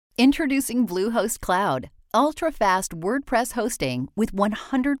Introducing Bluehost Cloud, ultra-fast WordPress hosting with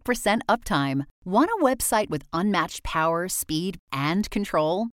 100% uptime. Want a website with unmatched power, speed, and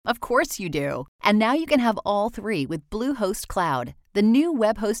control? Of course you do. And now you can have all three with Bluehost Cloud, the new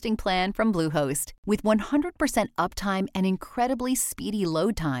web hosting plan from Bluehost. With 100% uptime and incredibly speedy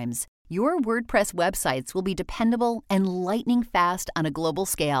load times, your WordPress websites will be dependable and lightning fast on a global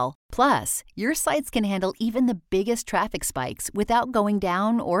scale. Plus, your sites can handle even the biggest traffic spikes without going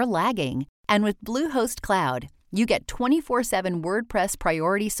down or lagging. And with Bluehost Cloud, you get 24/7 WordPress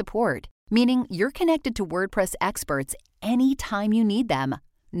priority support, meaning you're connected to WordPress experts anytime you need them.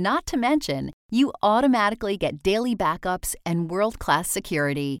 Not to mention, you automatically get daily backups and world-class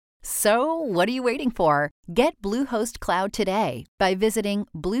security. So, what are you waiting for? Get Bluehost Cloud today by visiting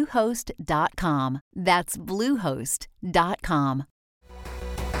Bluehost.com. That's Bluehost.com.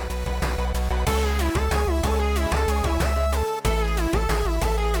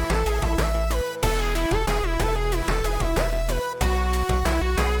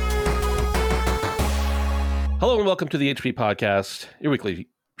 Hello and welcome to the HP Podcast, your weekly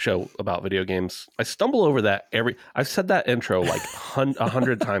show about video games. I stumble over that I've said that intro like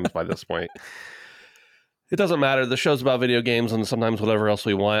 100 times by this point. It doesn't matter. The show's about video games and sometimes whatever else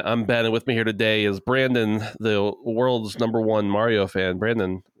we want. I'm Ben, and with me here today is Brandon, the world's #1 Mario fan.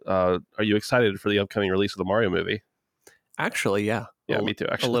 Brandon, are you excited for the upcoming release of the Mario movie? Actually, yeah. Yeah, me too,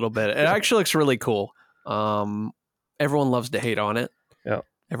 actually. A little bit. It actually looks really cool. Everyone loves to hate on it. Yeah.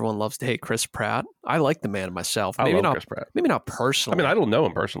 Everyone loves to hate Chris Pratt. I like the man myself. I love Chris Pratt. Maybe not personally. I mean, I don't know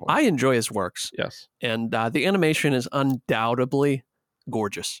him personally. I enjoy his works. Yes. And the animation is undoubtedly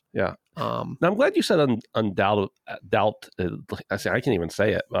gorgeous. Yeah. Now, I'm glad you said undoubted. I can't even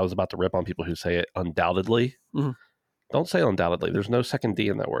say it. I was about to rip on people who say it undoubtedly. Mm-hmm. Don't say undoubtedly. There's no second D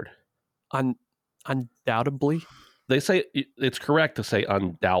in that word. Undoubtedly? They say it's correct to say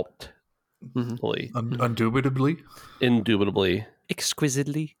undoubtedly. Undoubtedly? Indubitably.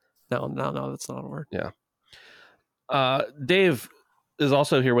 Exquisitely? No, that's not a word. Yeah. Dave is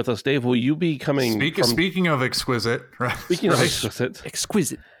also here with us. Dave, will you be coming Speaking of exquisite, right? Speaking of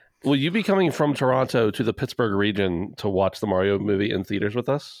exquisite. Will you be coming from Toronto to the Pittsburgh region to watch the Mario movie in theaters with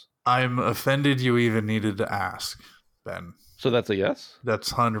us? I'm offended you even needed to ask, Ben. So that's a yes?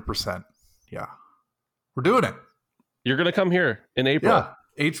 That's 100%. Yeah. We're doing it. You're going to come here in April. Yeah.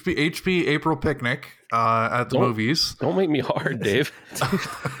 HP April picnic at the movies. Don't make me hard, Dave.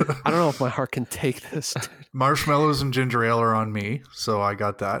 I don't know if my heart can take this. Marshmallows and ginger ale are on me, so I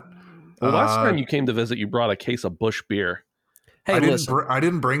got that. Well, last time you came to visit, you brought a case of Busch beer. Hey, I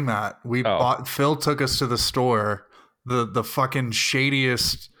didn't bring that. Bought. Phil took us to the store, the fucking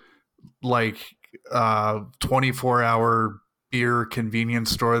shadiest, like 24-hour beer convenience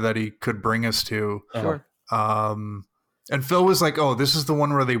store that he could bring us to. Sure. And Phil was like, "Oh, this is the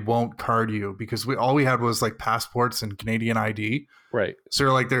one where they won't card you because all we had was like passports and Canadian ID." Right. So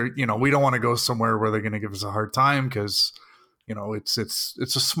they're like, we don't want to go somewhere where they're going to give us a hard time because, it's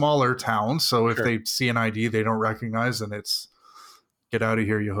a smaller town. So if they see an ID they don't recognize, then it's get out of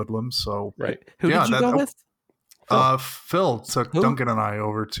here, you hoodlums. So right. Who did you go with? Phil took Duncan and I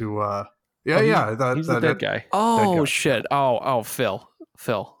over to. He's the dead guy. Oh that guy. shit! Oh Phil.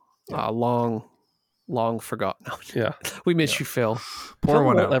 Yeah. Long forgotten. No. Yeah. We miss you, Phil. Pour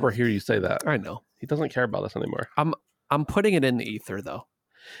one won't out. ever hear you say that. I know. He doesn't care about us anymore. I'm putting it in the ether though.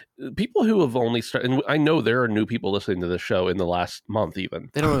 People who have only started, and I know there are new people listening to this show in the last month even.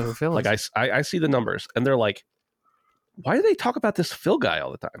 They don't know who Phil is. Like I see the numbers and they're like, why do they talk about this Phil guy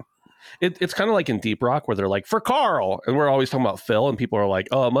all the time? It's kind of like in Deep Rock where they're like, for Carl, and we're always talking about Phil, and people are like,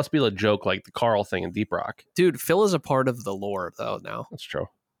 oh, it must be a joke like the Carl thing in Deep Rock. Dude, Phil is a part of the lore though now. That's true.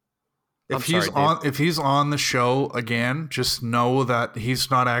 If he's on the show again, just know that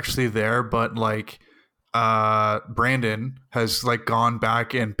he's not actually there, but like Brandon has like gone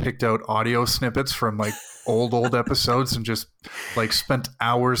back and picked out audio snippets from like old episodes and just like spent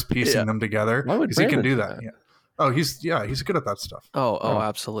hours piecing them together. Why would because he can Brandon do that? Yeah. Oh, he's good at that stuff. Oh,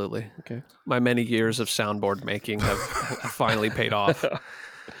 absolutely. Okay. My many years of soundboard making have finally paid off.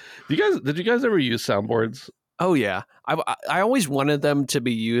 Did you guys ever use soundboards? Oh yeah, I always wanted them to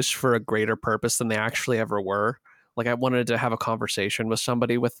be used for a greater purpose than they actually ever were. Like I wanted to have a conversation with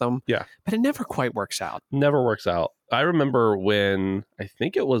somebody with them. Yeah, but it never quite works out. Never works out. I remember when I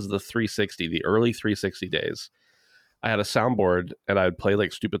think it was the 360, the early 360 days. I had a soundboard and I'd play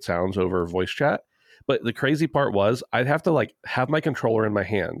like stupid sounds over voice chat. But the crazy part was I'd have to like have my controller in my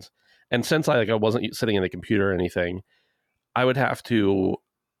hands, and since I wasn't sitting in a computer or anything, I would have to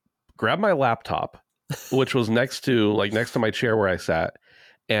grab my laptop, which was next to my chair where I sat,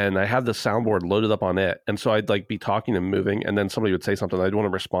 and I had the soundboard loaded up on it. And so I'd like be talking and moving, and then somebody would say something. I'd want to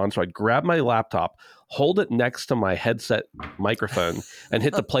respond. So I'd grab my laptop, hold it next to my headset microphone, and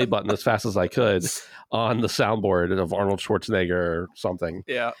hit the play button as fast as I could on the soundboard of Arnold Schwarzenegger or something.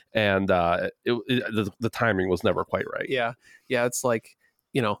 Yeah. And the timing was never quite right. Yeah. Yeah. It's like,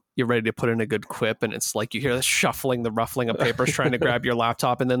 you're ready to put in a good quip, and it's like you hear the shuffling, the ruffling of papers trying to grab your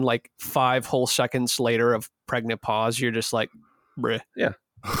laptop, and then like 5 whole seconds later of pregnant pause, you're just like, bruh. Yeah.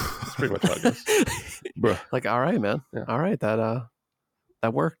 That's pretty much how it goes. Bruh. Like, all right, man. Yeah. All right. That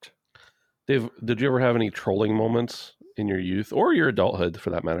worked. Dave, did you ever have any trolling moments in your youth or your adulthood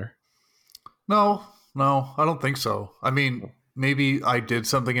for that matter? No, I don't think so. I mean, maybe I did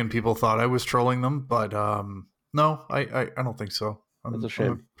something and people thought I was trolling them, but no, I don't think so. That's a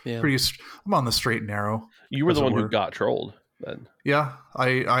shame. I'm on the straight and narrow. You were the one who got trolled then. Yeah,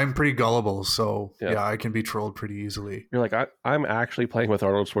 I'm pretty gullible, so yeah, I can be trolled pretty easily. You're like, I'm actually playing with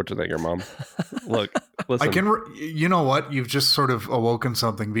Arnold Schwarzenegger, Mom. Look, listen. I can. You know what? You've just sort of awoken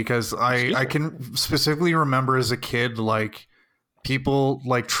something, because I can specifically remember as a kid, like, people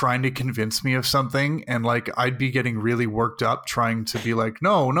like trying to convince me of something, and like I'd be getting really worked up trying to be like,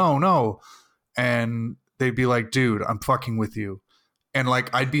 no, and they'd be like, dude, I'm fucking with you, and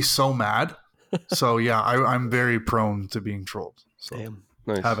like I'd be so mad. So yeah, I'm very prone to being trolled. So Damn.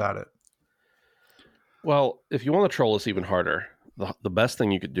 Nice. Have at it. Well, if you want to troll us even harder, the best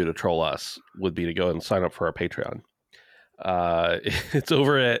thing you could do to troll us would be to go and sign up for our Patreon. It's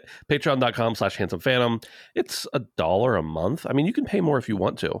over at patreon.com/handsomephantom. It's $1 a month. I mean, you can pay more if you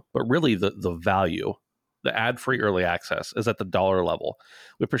want to, but really the value, the ad-free early access, is at the $1 level.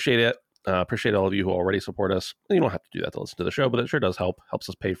 We appreciate it. Appreciate all of you who already support us. You don't have to do that to listen to the show, but it sure does helps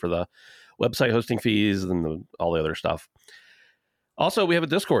us pay for the website hosting fees and all the other stuff. Also, we have a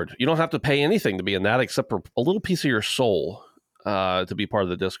Discord. You don't have to pay anything to be in that, except for a little piece of your soul to be part of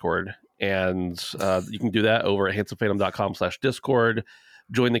the Discord. And you can do that over at handsomephantom.com/Discord.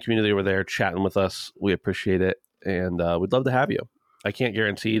 Join the community over there, chatting with us. We appreciate it, and we'd love to have you. I can't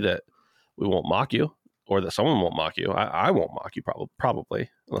guarantee that we won't mock you, or that someone won't mock you. I won't mock you,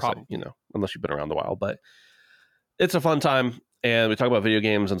 probably, unless you've been around a while. But it's a fun time, and we talk about video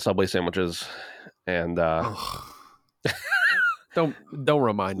games and Subway sandwiches. And don't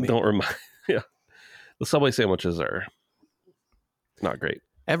remind me. Don't remind. Yeah, the Subway sandwiches are not great.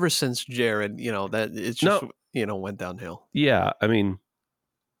 Ever since Jared, that it's just went downhill. Yeah, I mean,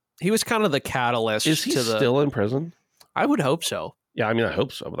 he was kind of the catalyst. Is he still in prison? I would hope so. Yeah, I mean, I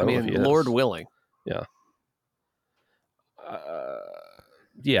hope so. But I don't know if he is. Lord willing. Yeah.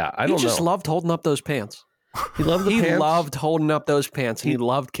 Yeah, I don't know. He just loved holding up those pants. He loved the pants. He loved holding up those pants, and he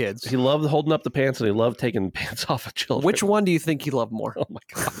loved kids. He loved holding up the pants, and he loved taking pants off of children. Which one do you think he loved more? Oh my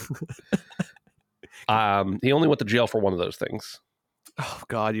god. He only went to jail for one of those things. Oh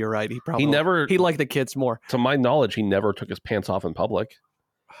God, you're right. He liked the kids more. To my knowledge, he never took his pants off in public.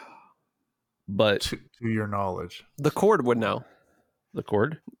 But to your knowledge, the court would know. The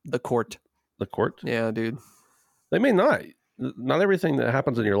court? The court. The court? Yeah, dude. They may not. Not everything that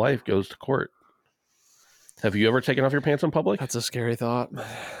happens in your life goes to court. Have you ever taken off your pants in public? That's a scary thought.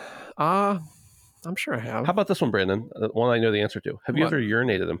 I'm sure I have. How about this one, Brandon? One I know the answer to. Have you ever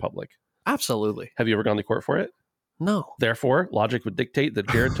urinated in public? Absolutely. Have you ever gone to court for it? No. Therefore, logic would dictate that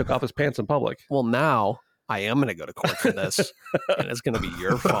Jared took off his pants in public. Well, now I am going to go to court for this, and it's going to be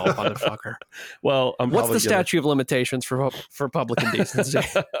your fault, motherfucker. Well, what's the statute of limitations for public indecency?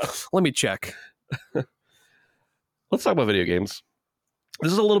 Let me check. Let's talk about video games.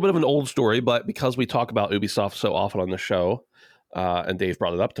 This is a little bit of an old story, but because we talk about Ubisoft so often on the show, and Dave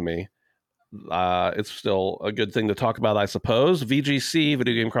brought it up to me, it's still a good thing to talk about, I suppose. VGC,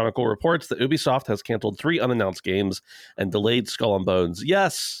 Video Game Chronicle, reports that Ubisoft has canceled 3 unannounced games and delayed Skull and Bones.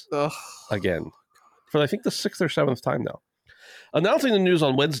 Yes! Ugh. Again. For I think the 6th or 7th time now. Announcing the news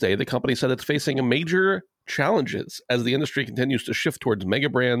on Wednesday, the company said it's facing major challenges as the industry continues to shift towards mega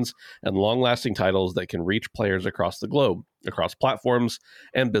brands and long-lasting titles that can reach players across the globe, across platforms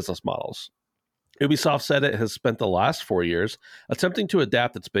and business models. Ubisoft said it has spent the last 4 years attempting to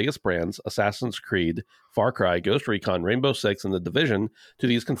adapt its biggest brands, Assassin's Creed, Far Cry, Ghost Recon, Rainbow Six, and The Division, to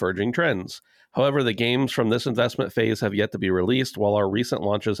these converging trends. However, the games from this investment phase have yet to be released, while our recent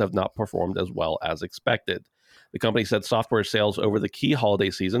launches have not performed as well as expected. The company said software sales over the key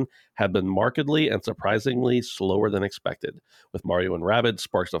holiday season have been markedly and surprisingly slower than expected, with Mario & Rabbids,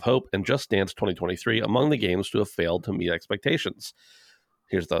 Sparks of Hope, and Just Dance 2023 among the games to have failed to meet expectations.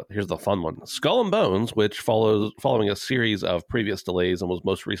 Here's the fun one. Skull and Bones, which following a series of previous delays and was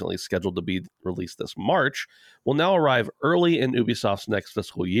most recently scheduled to be released this March, will now arrive early in Ubisoft's next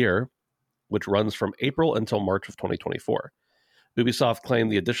fiscal year, which runs from April until March of 2024. Ubisoft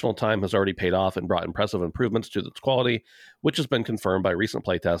claimed the additional time has already paid off and brought impressive improvements to its quality, which has been confirmed by recent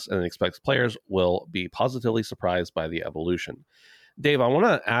playtests, and it expects players will be positively surprised by the evolution. Dave, I want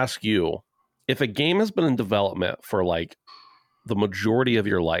to ask you, if a game has been in development for like the majority of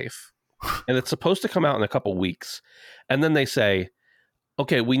your life, and it's supposed to come out in a couple weeks, and then they say,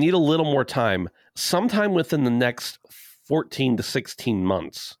 okay, we need a little more time, sometime within the next 14 to 16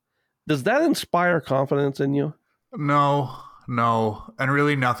 months, does that inspire confidence in you? No. And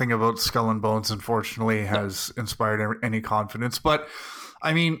really nothing about Skull and Bones, unfortunately, has inspired any confidence. But,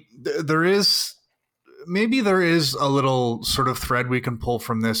 I mean, there is a little sort of thread we can pull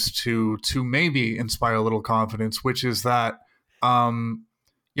from this to maybe inspire a little confidence, which is that,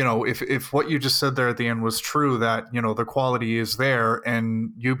 if what you just said there at the end was true, that, the quality is there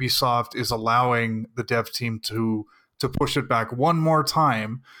and Ubisoft is allowing the dev team to push it back one more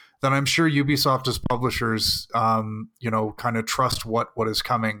time, then I'm sure Ubisoft as publishers, kind of trust what is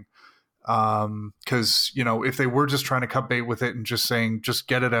coming. Because, if they were just trying to cut bait with it and just saying, just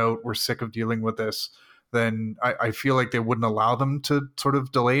get it out, we're sick of dealing with this, then I feel like they wouldn't allow them to sort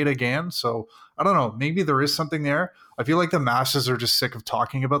of delay it again. So I don't know, maybe there is something there. I feel like the masses are just sick of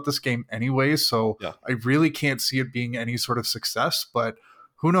talking about this game anyway. So yeah. I really can't see it being any sort of success, but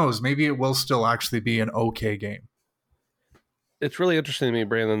who knows? Maybe it will still actually be an okay game. It's really interesting to me,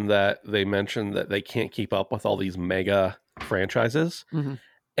 Brandon, that they mentioned that they can't keep up with all these mega franchises,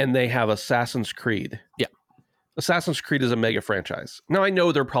 and they have Assassin's Creed. Yeah. Assassin's Creed is a mega franchise. Now, I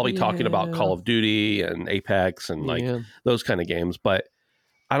know they're probably talking about Call of Duty and Apex and those kind of games, but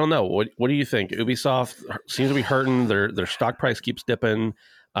I don't know. What do you think? Ubisoft seems to be hurting. Their stock price keeps dipping.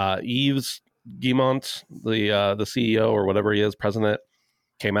 Yves Guillemot, the CEO or whatever he is, president,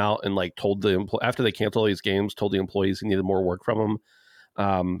 came out and like told after they canceled all these games, told the employees he needed more work from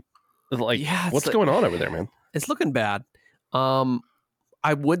them. What's going on over there, man? It's looking bad.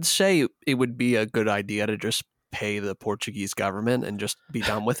 I would say it would be a good idea to just pay the Portuguese government and just be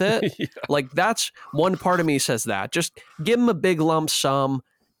done with it. Yeah. Like, that's one part of me says that. Just give them a big lump sum,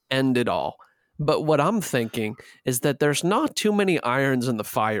 end it all. But what I'm thinking is that there's not too many irons in the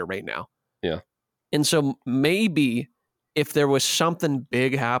fire right now. Yeah. And so maybe if there was something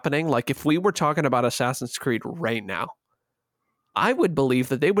big happening, like if we were talking about Assassin's Creed right now, I would believe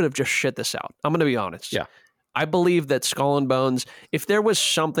that they would have just shit this out. I'm going to be honest. Yeah. I believe that Skull and Bones, if there was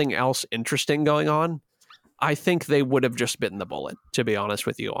something else interesting going on, I think they would have just bitten the bullet, to be honest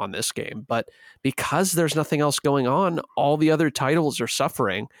with you, on this game. But because there's nothing else going on, all the other titles are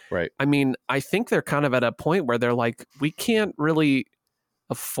suffering. Right. I mean, I think they're kind of at a point where they're like, we can't really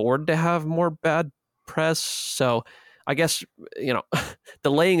afford to have more bad press. So I guess,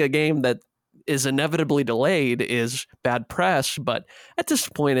 delaying a game that is inevitably delayed is bad press. But at this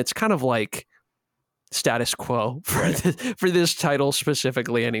point, it's kind of like status quo for this title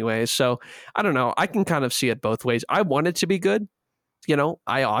specifically anyway. So I don't know. I can kind of see it both ways. I want it to be good.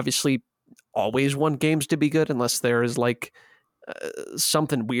 I obviously always want games to be good unless there is like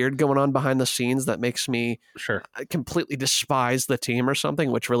something weird going on behind the scenes that makes me completely despise the team or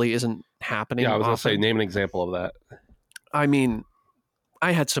something, which really isn't happening. Yeah, I was going to say, name an example of that. I mean,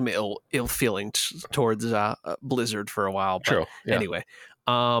 I had some ill feelings towards Blizzard for a while. But True. Yeah. Anyway,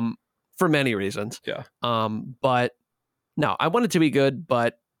 for many reasons. Yeah. But no, I want it to be good,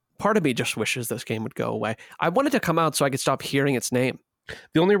 but part of me just wishes this game would go away. I want it to come out so I could stop hearing its name.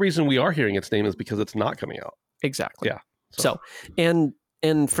 The only reason we are hearing its name is because it's not coming out. Exactly. Yeah. So and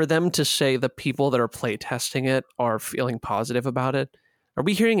for them to say the people that are play testing it are feeling positive about it, are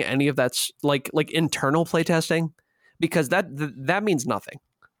we hearing any of that's like internal play testing? Because that means nothing.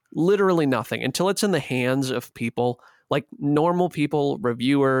 Literally nothing until it's in the hands of people like normal people,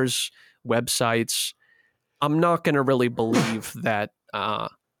 reviewers, websites. I'm not going to really believe that. I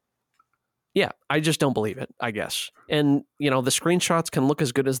just don't believe it, I guess. And, the screenshots can look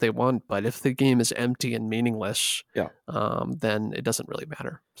as good as they want, but if the game is empty and meaningless, then it doesn't really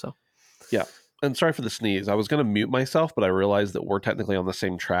matter. So, yeah. And sorry for the sneeze. I was going to mute myself, but I realized that we're technically on the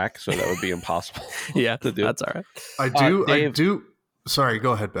same track, so that would be impossible. Yeah, to do. That's all right. I do. Sorry,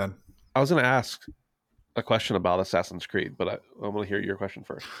 go ahead, Ben. I was going to ask a question about Assassin's Creed, but I want to hear your question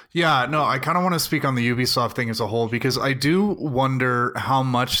first. Yeah, no, I kind of want to speak on the Ubisoft thing as a whole, because I do wonder how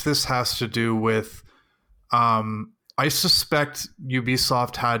much this has to do with, I suspect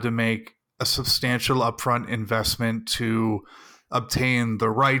Ubisoft had to make a substantial upfront investment to obtain the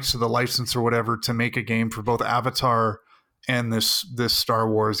rights or the license or whatever to make a game for both Avatar and this Star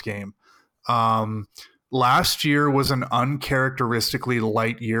Wars game. Last year was an uncharacteristically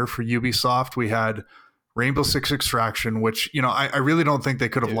light year for Ubisoft. We had Rainbow Six Extraction, which, I really don't think they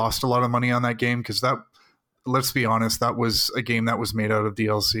could have lost a lot of money on that game, because that let's be honest, that was a game that was made out of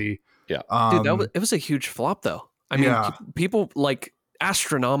DLC. Yeah. Dude, it was a huge flop, though. I mean, people like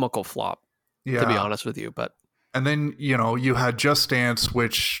astronomical flop, to be honest with you. But and then, you had Just Dance,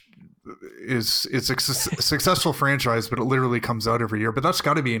 which it's a successful franchise, but it literally comes out every year. But that's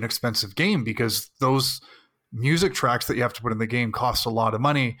got to be an expensive game because those music tracks that you have to put in the game cost a lot of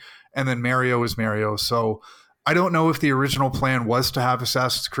money. And then Mario is Mario. So I don't know if the original plan was to have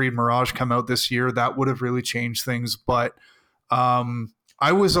Assassin's Creed Mirage come out this year. That would have really changed things. But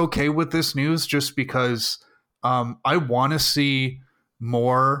I was okay with this news just because I want to see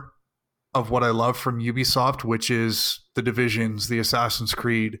more of what I love from Ubisoft, which is the Divisions, the Assassin's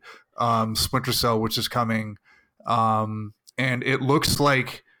Creed, Splinter Cell, which is coming. And it looks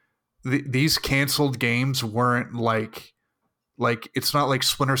like these canceled games weren't like it's not like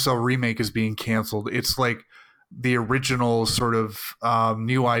Splinter Cell Remake is being canceled. It's like the original sort of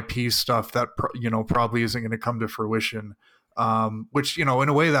new IP stuff that probably isn't going to come to fruition, which in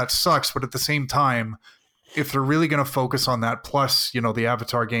a way that sucks. But at the same time, if they're really going to focus on that, plus the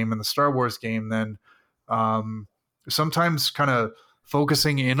Avatar game and the Star Wars game, then sometimes kind of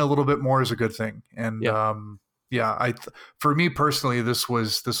focusing in a little bit more is a good thing. And for me personally, this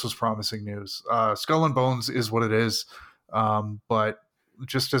was promising news. Skull and Bones is what it is, but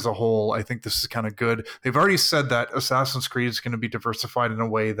just as a whole, I think this is kind of good. They've already said that Assassin's Creed is going to be diversified in a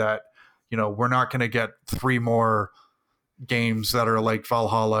way that, we're not going to get 3 more games that are like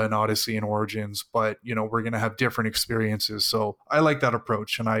Valhalla and Odyssey and Origins, but, we're going to have different experiences. So I like that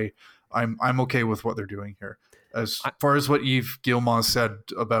approach, and I'm okay with what they're doing here. As far as what Yves Guillemot said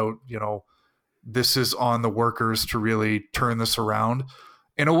about, this is on the workers to really turn this around.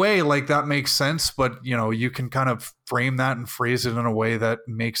 In a way, like, that makes sense, but you can kind of frame that and phrase it in a way that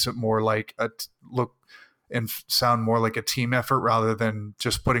makes it more like look and sound more like a team effort rather than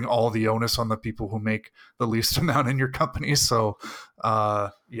just putting all the onus on the people who make the least amount in your company. So,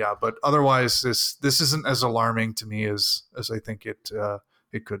 but otherwise, this isn't as alarming to me as I think it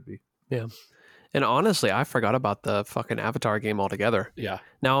could be. Yeah. And honestly, I forgot about the fucking Avatar game altogether. Yeah.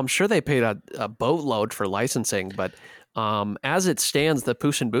 Now, I'm sure they paid a boatload for licensing, but as it stands, the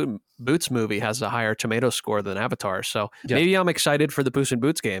Puss in Boots movie has a higher tomato score than Avatar. So maybe I'm excited for the Puss in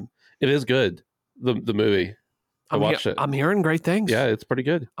Boots game. It is good, the movie. I watched it. I'm hearing great things. Yeah, it's pretty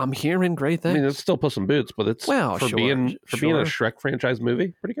good. I'm hearing great things. I mean, it's still Puss in Boots, but it's being a Shrek franchise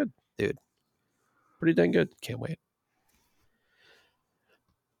movie, pretty good. Dude. Pretty dang good. Can't wait.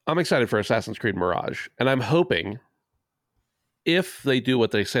 I'm excited for Assassin's Creed Mirage, and I'm hoping if they do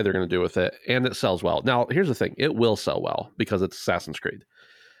what they say they're going to do with it and it sells well. Now, here's the thing. It will sell well because it's Assassin's Creed,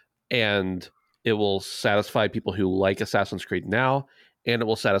 and it will satisfy people who like Assassin's Creed now, and it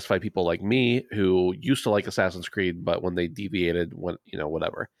will satisfy people like me who used to like Assassin's Creed, but when they deviated,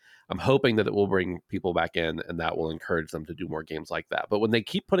 whatever. I'm hoping that it will bring people back in, and that will encourage them to do more games like that. But when they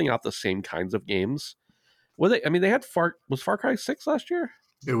keep putting out the same kinds of games, they had Far Cry 6 last year?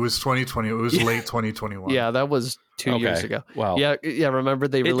 It was 2020. It was late 2021. Yeah, that was 2 years ago. Wow. Yeah. Remember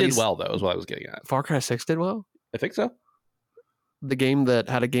they released... It did well, though, is what I was getting at. Far Cry 6 did well? I think so. The game that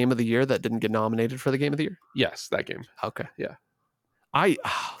had a Game of the Year that didn't get nominated for the Game of the Year? Yes, that game. Okay. Yeah. I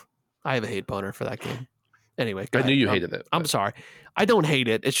have a hate boner for that game. Anyway, I knew you hated it. I'm sorry. I don't hate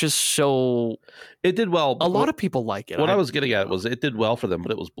it. It's just so... It did well. A lot of people like it. What I was getting at was it did well for them,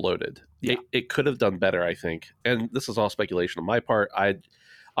 but it was bloated. Yeah. It could have done better, I think. And this is all speculation on my part.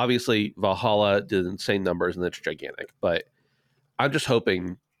 Obviously, Valhalla did insane numbers, and it's gigantic. But I'm just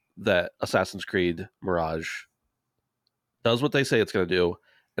hoping that Assassin's Creed Mirage does what they say it's going to do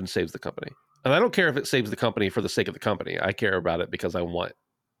and saves the company. And I don't care if it saves the company for the sake of the company. I care about it because I want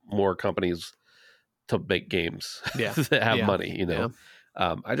more companies to make games that have money.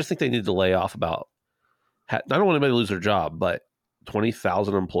 I just think they need to lay off about. I don't want anybody to lose their job, but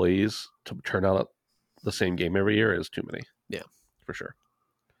 20,000 employees to turn out the same game every year is too many. Yeah, for sure.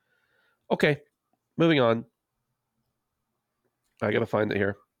 Okay, moving on. I got to find it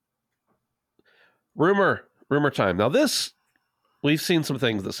here. Rumor time. Now we've seen some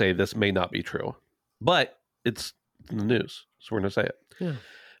things that say this may not be true, but it's in the news, so we're going to say it. Yeah.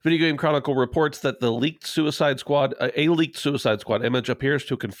 Video Game Chronicle reports that a leaked Suicide Squad image appears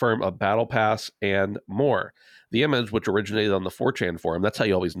to confirm a battle pass and more. The image, which originated on the 4chan forum, that's how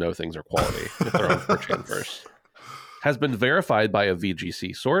you always know things are quality, if they're on 4chan first, has been verified by a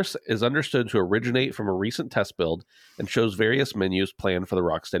VGC source, is understood to originate from a recent test build, and shows various menus planned for the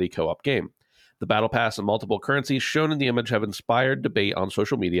Rocksteady co-op game. The Battle Pass and multiple currencies shown in the image have inspired debate on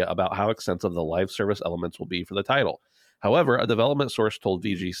social media about how extensive the live service elements will be for the title. However, a development source told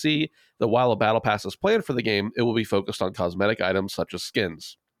VGC that while a Battle Pass is planned for the game, it will be focused on cosmetic items such as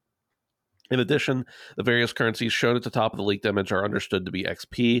skins. In addition, the various currencies shown at the top of the leaked image are understood to be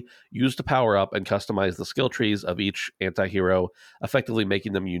XP, used to power up and customize the skill trees of each anti-hero, effectively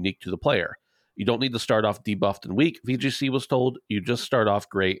making them unique to the player. You don't need to start off debuffed and weak, VGC was told. You just start off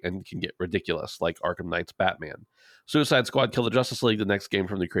great and can get ridiculous, like Arkham Knight's Batman. Suicide Squad Kill the Justice League, the next game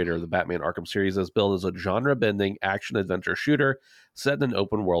from the creator of the Batman Arkham series, is billed as a genre-bending action-adventure shooter set in an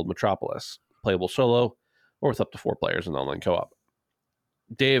open-world metropolis, playable solo or with up to 4 players in online co-op.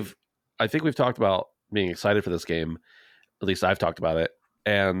 Dave, I think we've talked about being excited for this game. At least I've talked about it.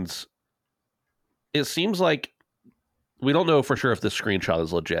 And it seems like we don't know for sure if this screenshot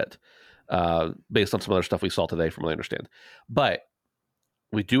is legit, based on some other stuff we saw today, from what I understand. But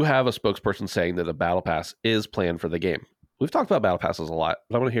we do have a spokesperson saying that a battle pass is planned for the game. We've talked about battle passes a lot,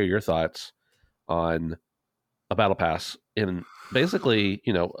 but I want to hear your thoughts on a battle pass in basically,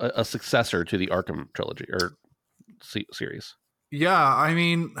 a successor to the Arkham trilogy or series. Yeah, I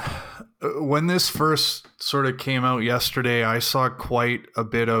mean, when this first sort of came out yesterday, I saw quite a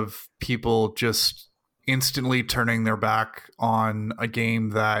bit of people just instantly turning their back on a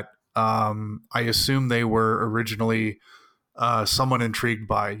game that I assume they were originally somewhat intrigued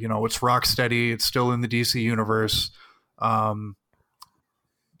by. It's Rocksteady, it's still in the DC universe. I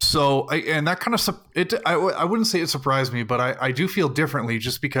wouldn't say it surprised me, but I do feel differently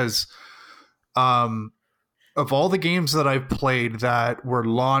just because of all the games that I've played that were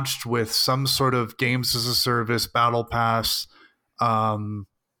launched with some sort of games as a service, battle pass,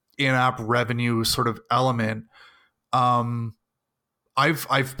 in-app revenue sort of element, I've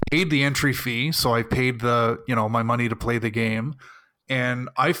paid the entry fee, so I paid the my money to play the game, and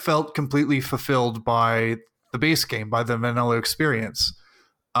I felt completely fulfilled by the base game, by the vanilla experience.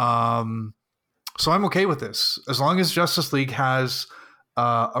 So I'm okay with this as long as Justice League has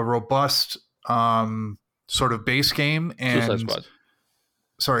a robust sort of base game. And Suicide Squad.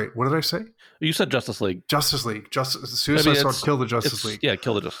 Sorry, what did I say? You said Justice League. Suicide Squad, Kill the Justice League. Yeah,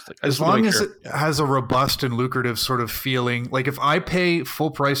 Kill the Justice League. As long as it has a robust and lucrative sort of feeling, like if I pay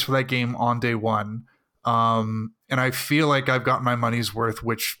full price for that game on day one, and I feel like I've got my money's worth,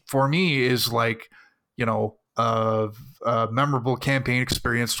 which for me is like, a memorable campaign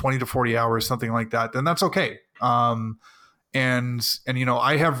experience, 20 to 40 hours, something like that, then that's okay. And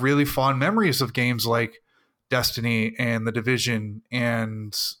I have really fond memories of games like Destiny and The Division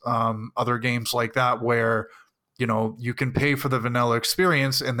and other games like that where you can pay for the vanilla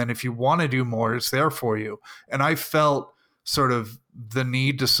experience, and then if you want to do more, it's there for you. And I felt sort of the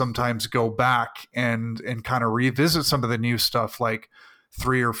need to sometimes go back and kind of revisit some of the new stuff, like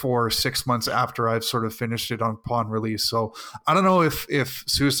 3 or 4 or 6 months after I've sort of finished it upon release. So I don't know if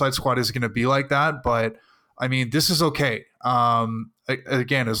Suicide Squad is going to be like that, but I mean, this is okay.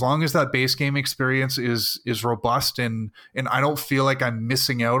 Again, as long as that base game experience is robust and I don't feel like I'm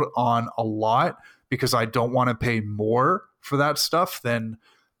missing out on a lot because I don't want to pay more for that stuff, then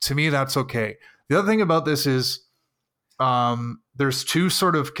to me, that's okay. The other thing about this is there's 2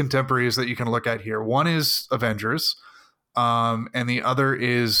 sort of contemporaries that you can look at here. One is Avengers, and the other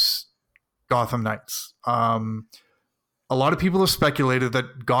is Gotham Knights. A lot of people have speculated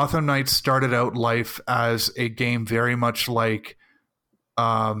that Gotham Knights started out life as a game very much like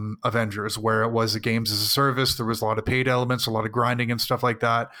Avengers, where it was a games as a service. There was a lot of paid elements, a lot of grinding and stuff like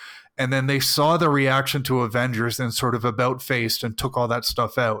that. And then they saw the reaction to Avengers and sort of about-faced and took all that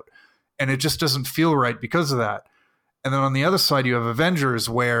stuff out. And it just doesn't feel right because of that. And then on the other side, you have Avengers,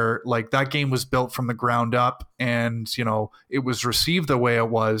 where like that game was built from the ground up and, it was received the way it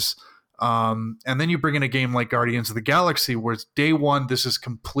was. And then you bring in a game like Guardians of the Galaxy, where it's day one, this is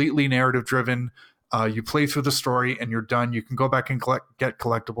completely narrative driven. You play through the story and you're done. You can go back and get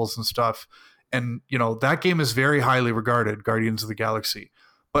collectibles and stuff. And, that game is very highly regarded, Guardians of the Galaxy.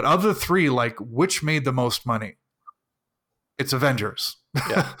 But of the 3, like, which made the most money? It's Avengers.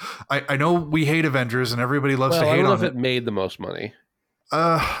 Yeah. I know we hate Avengers and everybody loves to hate on it. I don't know if it made the most money.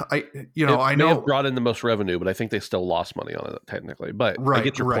 I know may have brought in the most revenue, but I think they still lost money on it technically. But I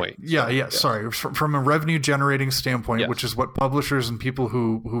get your point. Yeah. Sorry, from a revenue generating standpoint, yes, which is what publishers and people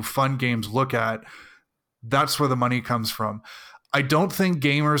who fund games look at, that's where the money comes from. I don't think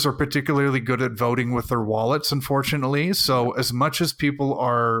gamers are particularly good at voting with their wallets, unfortunately. So as much as people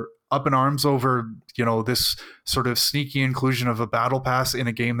are up in arms over, this sort of sneaky inclusion of a battle pass in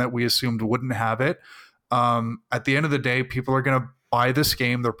a game that we assumed wouldn't have it, at the end of the day, people are going to buy this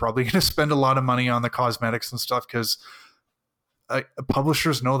game. They're probably going to spend a lot of money on the cosmetics and stuff because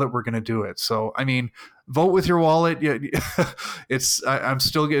publishers know that we're going to do it. So, I mean, vote with your wallet. Yeah, I'm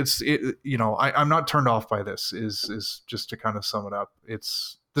not turned off by this. Is just to kind of sum it up.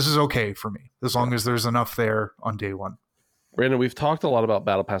 This is okay for me as long as there's enough there on day one. Brandon, we've talked a lot about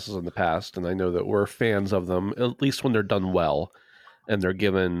battle passes in the past, and I know that we're fans of them, at least when they're done well and they're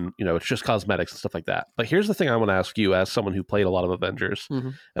given, it's just cosmetics and stuff like that. But here's the thing I want to ask you, as someone who played a lot of Avengers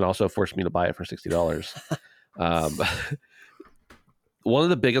and also forced me to buy it for $60. One of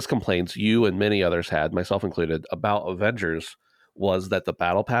the biggest complaints you and many others had, myself included, about Avengers was that the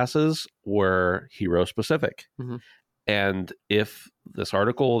battle passes were hero specific. And if this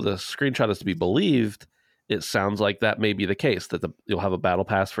screenshot is to be believed, it sounds like that may be the case, that you'll have a battle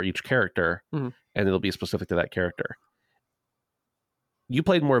pass for each character and it'll be specific to that character. You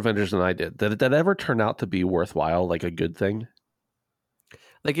played more Avengers than I did. Did that ever turn out to be worthwhile, like a good thing?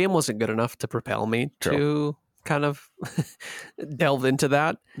 The game wasn't good enough to propel me to kind of delve into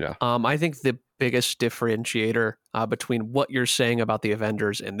that. Yeah. I think the biggest differentiator between what you're saying about the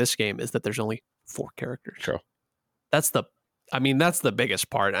Avengers and this game is that there's only 4 characters. True. That's the biggest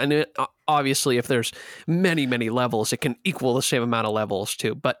part. And obviously, if there's many, many levels, it can equal the same amount of levels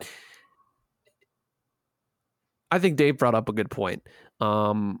too. But I think Dave brought up a good point.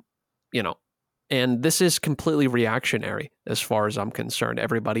 And this is completely reactionary as far as I'm concerned.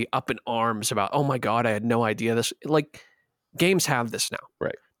 Everybody up in arms about, oh my God, I had no idea this. Like, games have this now.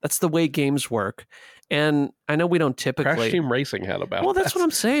 Right. That's the way games work. And I know we don't typically... Crash Team Racing had about Well, that's what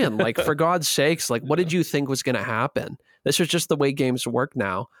I'm saying. Like, for God's sakes, like, what did you think was going to happen? This is just the way games work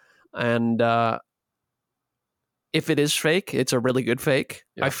now. And if it is fake, it's a really good fake.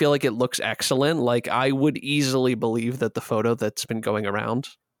 Yeah. I feel like it looks excellent. Like, I would easily believe that the photo that's been going around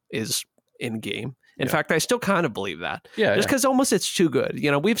is in-game. In fact, I still kind of believe that. Yeah. Just because almost it's too good.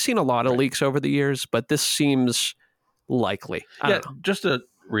 We've seen a lot of leaks over the years, but this seems likely. I don't know. Just to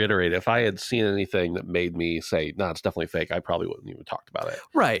reiterate, if I had seen anything that made me say, no, it's definitely fake, I probably wouldn't even talked about it.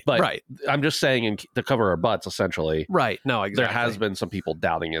 Right. But right. I'm just saying to cover our butts, essentially. Right. No, exactly. There has been some people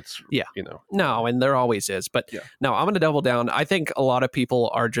doubting it's, No, and there always is. But no, I'm going to double down. I think a lot of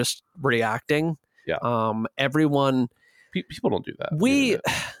people are just reacting. Yeah. Everyone... People don't do that. We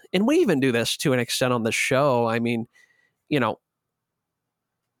even do this to an extent on the show. I mean, you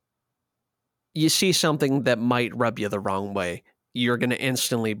see something that might rub you the wrong way, you're going to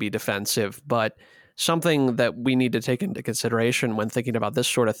instantly be defensive. But something that we need to take into consideration when thinking about this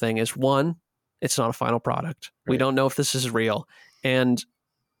sort of thing is, one, it's not a final product. Right. We don't know if this is real. And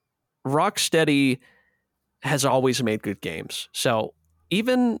Rocksteady has always made good games. So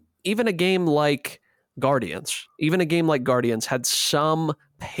even a game like Guardians had some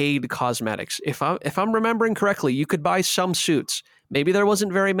paid cosmetics. If I'm remembering correctly, you could buy some suits. Maybe there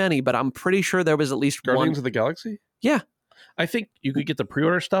wasn't very many, but I'm pretty sure there was at least one. Guardians of the Galaxy? Yeah. I think you could get the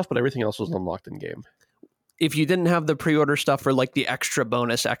pre-order stuff, but everything else was unlocked in game. If you didn't have the pre-order stuff or like the extra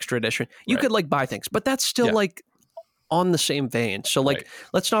bonus, extra edition, you could like buy things, but that's still like on the same vein. So like,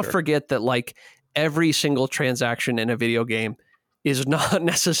 let's not forget that like every single transaction in a video game is not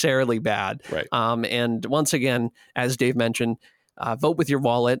necessarily bad. Right. And once again, as Dave mentioned, vote with your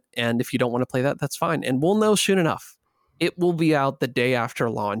wallet. And if you don't want to play that, that's fine. And we'll know soon enough. It will be out the day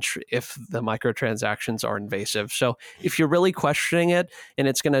after launch if the microtransactions are invasive. So if you're really questioning it and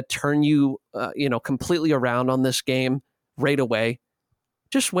it's going to turn you, completely around on this game right away,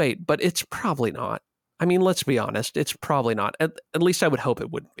 just wait. But it's probably not. I mean, let's be honest. It's probably not. At least I would hope it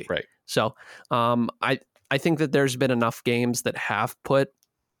wouldn't be. Right. So I think that there's been enough games that have put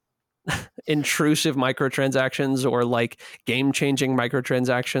intrusive microtransactions or like game-changing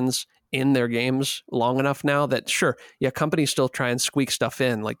microtransactions in their games long enough now that companies still try and squeak stuff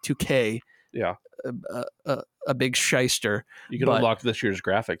in, like 2K. Yeah. A big shyster. You can unlock this year's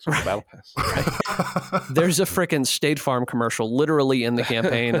graphics with the Battle Pass. Right. There's a freaking State Farm commercial literally in the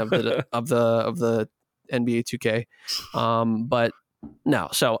campaign of the NBA 2K. But no,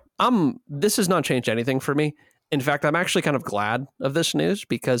 so this has not changed anything for me. In fact, I'm actually kind of glad of this news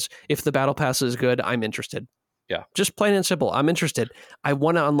because if the Battle Pass is good, I'm interested. Yeah. Just plain and simple. I'm interested. I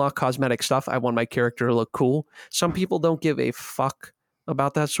want to unlock cosmetic stuff. I want my character to look cool. Some people don't give a fuck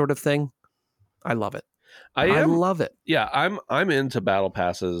about that sort of thing. I love it. I love it. Yeah, I'm into Battle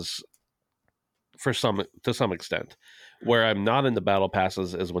Passes to some extent. Where I'm not into Battle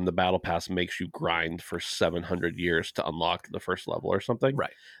Passes is when the Battle Pass makes you grind for 700 years to unlock the first level or something.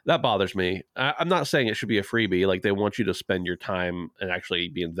 Right. That bothers me. I'm not saying it should be a freebie. Like, they want you to spend your time and actually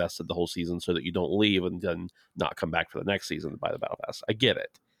be invested the whole season so that you don't leave and then not come back for the next season to buy the Battle Pass. I get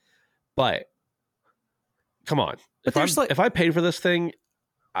it. But, come on. If I paid for this thing,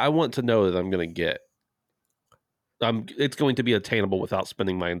 I want to know that I'm going to get... it's going to be attainable without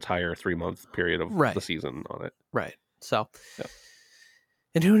spending my entire 3-month period of the season on it. Right. So,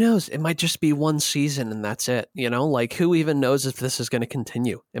 and who knows? It might just be one season and that's it. Like who even knows if this is going to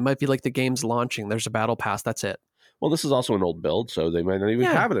continue? It might be like the game's launching. There's a battle pass. That's it. Well, this is also an old build, so they might not even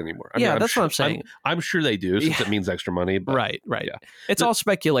have it anymore. I mean, that's what I'm saying. I'm sure they do, since it means extra money. But, right. Yeah. It's all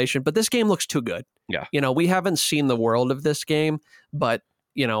speculation, but this game looks too good. Yeah. We haven't seen the world of this game, but,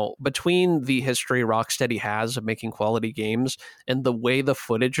 between the history Rocksteady has of making quality games and the way the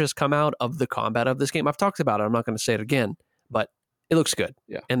footage has come out of the combat of this game, I've talked about it. I'm not going to say it again, but it looks good.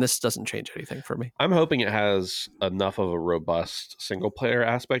 Yeah. And this doesn't change anything for me. I'm hoping it has enough of a robust single player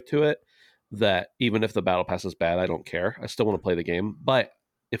aspect to it that even if the battle pass is bad, I don't care. I still want to play the game. But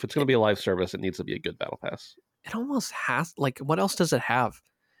if it's going to be a live service, it needs to be a good battle pass. It almost has, what else does it have?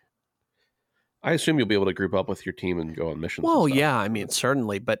 I assume you'll be able to group up with your team and go on missions. Well, yeah, I mean,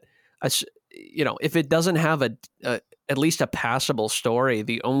 certainly. But, if it doesn't have at least a passable story,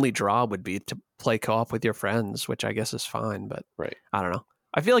 the only draw would be to play co-op with your friends, which I guess is fine. But right. I don't know.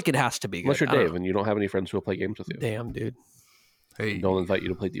 I feel like it has to be good. Unless you're Dave and you don't have any friends who will play games with you. Damn, dude. Hey, don't invite you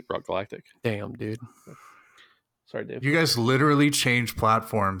to play Deep Rock Galactic. Damn, dude. Sorry, Dave. You guys literally changed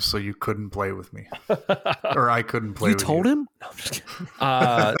platforms so you couldn't play with me, or I couldn't play. You with told you. him? No, I'm just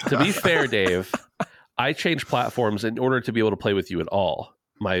kidding. To be fair, Dave, I changed platforms in order to be able to play with you at all.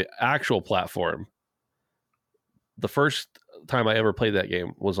 My actual platform, the first time I ever played that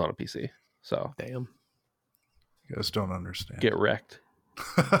game was on a PC. So damn, you guys don't understand. Get wrecked.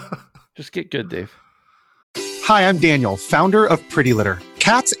 Just get good, Dave. Hi, I'm Daniel, founder of Pretty Litter.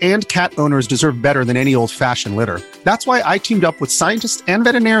 Cats and cat owners deserve better than any old-fashioned litter. That's why I teamed up with scientists and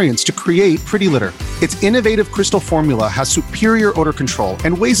veterinarians to create Pretty Litter. Its innovative crystal formula has superior odor control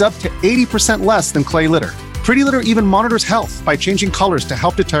and weighs up to 80% less than clay litter. Pretty Litter even monitors health by changing colors to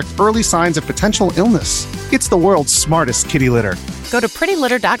help detect early signs of potential illness. It's the world's smartest kitty litter. Go to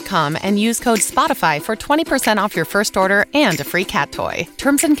prettylitter.com and use code SPOTIFY for 20% off your first order and a free cat toy.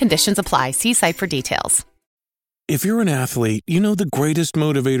 Terms and conditions apply. See site for details. If you're an athlete, you know the greatest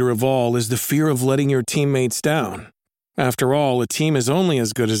motivator of all is the fear of letting your teammates down. After all, a team is only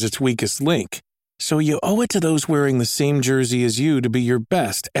as good as its weakest link. So you owe it to those wearing the same jersey as you to be your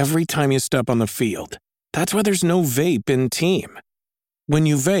best every time you step on the field. That's why there's no vape in team. When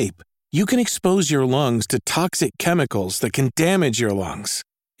you vape, you can expose your lungs to toxic chemicals that can damage your lungs.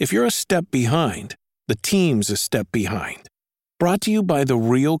 If you're a step behind, the team's a step behind. Brought to you by The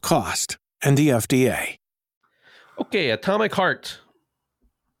Real Cost and the FDA. Okay, Atomic Heart.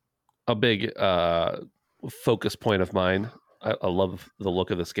 A big focus point of mine. I love the look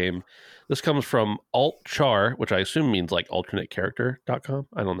of this game. This comes from AltChar, which I assume means like alternateCharacter.com.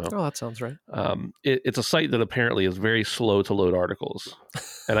 I don't know. Oh, that sounds right. It's a site that apparently is very slow to load articles.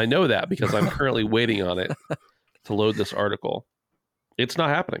 And I know that because I'm currently waiting on it to load this article. It's not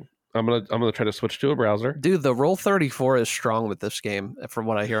happening. I'm gonna try to switch to a browser. Dude, the Roll34 is strong with this game, from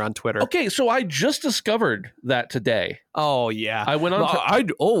what I hear on Twitter. Okay, so I just discovered that today. Oh yeah, I went on. I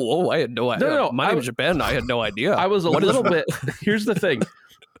had no idea. No, my name's Ben. I had no idea. I was a little bit. Here's the thing.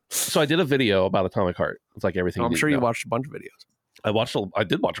 So I did a video about Atomic Heart. It's like everything. I'm sure you watched a bunch of videos. I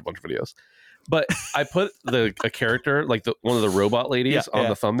did watch a bunch of videos, but I put a character like one of the robot ladies on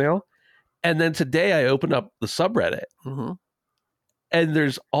the thumbnail, and then today I opened up the subreddit. Mm-hmm. And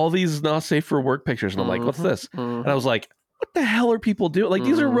there's all these not safe for work pictures. And I'm like, what's this? And I was like, what the hell are people doing? Like,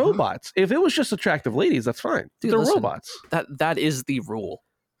 these are robots. If it was just attractive ladies, that's fine. Dude, they're robots. That is the rule.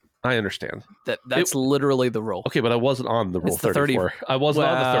 I understand. That's literally the rule. Okay, but I wasn't on the Rule 34. I wasn't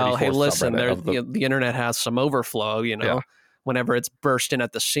on the 34. Hey, listen, the internet has some overflow, whenever it's bursting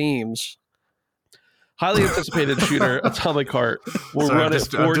at the seams. Highly anticipated shooter, Atomic Heart. We'll run at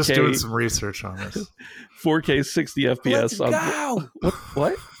 4K. I'm just doing some research on this. 4K 60 FPS. Let's go.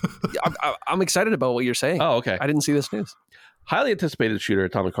 What? I'm excited about what you're saying. Oh, okay. I didn't see this news. Highly anticipated shooter,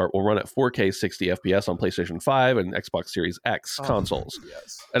 Atomic Heart will run at 4K 60 FPS on PlayStation 5 and Xbox Series X consoles.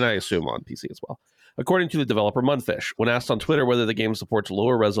 Yes. And I assume on PC as well. According to the developer Munfish, when asked on Twitter whether the game supports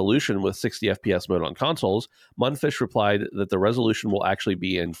lower resolution with 60 FPS mode on consoles, Munfish replied that the resolution will actually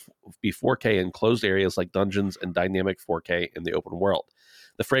be 4K in closed areas like dungeons and dynamic 4K in the open world.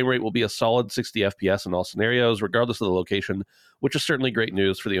 The frame rate will be a solid 60 FPS in all scenarios, regardless of the location, which is certainly great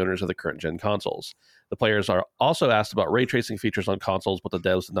news for the owners of the current-gen consoles. The players are also asked about ray tracing features on consoles, but the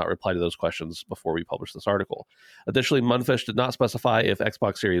devs did not reply to those questions before we published this article. Additionally, Munfish did not specify if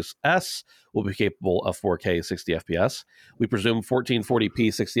Xbox Series S will be capable of 4K 60 FPS. We presume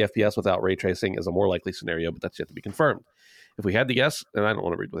 1440p 60 FPS without ray tracing is a more likely scenario, but that's yet to be confirmed. If we had to guess, and I don't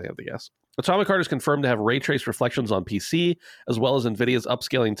want to read what they have to guess, Atomic Heart is confirmed to have ray trace reflections on PC, as well as NVIDIA's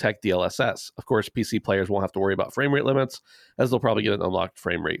upscaling tech DLSS. Of course, PC players won't have to worry about frame rate limits, as they'll probably get an unlocked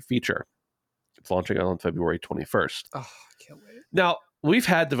frame rate feature. It's launching on February 21st. Oh, I can't wait. Now, we've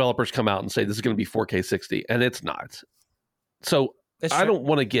had developers come out and say this is going to be 4K 60, and it's not. So I don't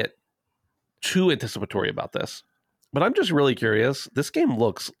want to get too anticipatory about this. But I'm just really curious. This game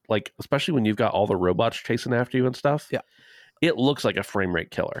looks like, especially when you've got all the robots chasing after you and stuff. Yeah. It looks like a frame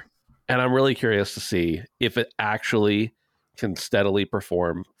rate killer. And I'm really curious to see if it actually can steadily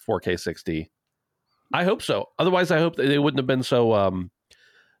perform 4K 60. I hope so. Otherwise, I hope that they wouldn't have been so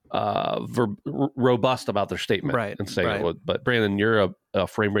robust about their statement. Right. And saying it would. But Brandon, you're a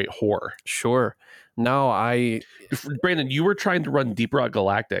frame rate whore. Sure. No, Brandon, you were trying to run Deep Rock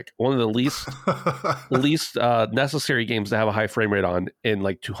Galactic, one of the least necessary games to have a high frame rate on, in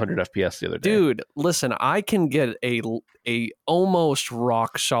like 200 FPS the other day. Dude, listen, I can get a almost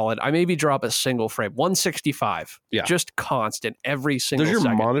rock solid. I maybe drop a single frame, 165. Yeah, just constant every single. Does your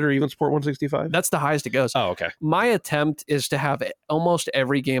second. monitor even support 165? That's the highest it goes. Oh, okay. My attempt is to have almost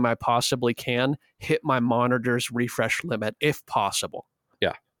every game I possibly can hit my monitor's refresh limit if possible.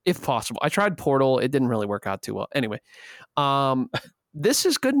 If possible. I tried Portal. It didn't really work out too well. Anyway, this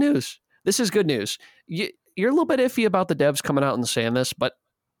is good news. You're a little bit iffy about the devs coming out and saying this, but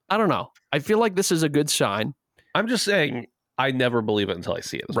I don't know. I feel like this is a good sign. I'm just saying I never believe it until I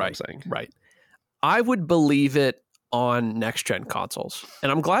see it. Is what I'm saying. Right. I would believe it on next-gen consoles.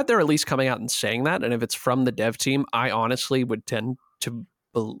 And I'm glad they're at least coming out and saying that. And if it's from the dev team, I honestly would tend to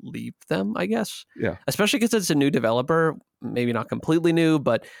believe them, I guess. Yeah. Especially because it's a new developer, maybe not completely new,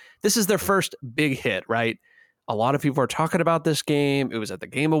 but this is their first big hit, right? A lot of people are talking about this game. It was at the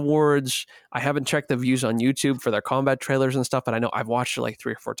Game Awards. I haven't checked the views on YouTube for their combat trailers and stuff, but I know I've watched it like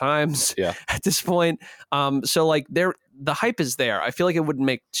 3 or 4 times at this point. So like the hype is there. I feel like it wouldn't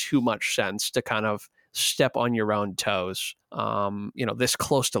make too much sense to kind of step on your own toes, this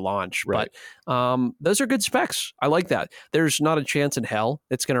close to launch. Right. But those are good specs. I like that. There's not a chance in hell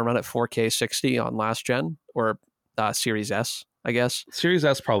it's going to run at 4K 60 on last gen or Series S, I guess. Series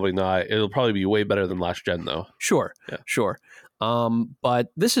S probably not. It'll probably be way better than last gen, though. Sure. But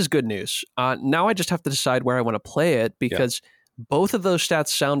this is good news. Now I just have to decide where I want to play it because both of those stats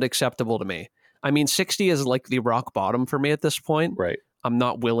sound acceptable to me. I mean, 60 is like the rock bottom for me at this point. Right. I'm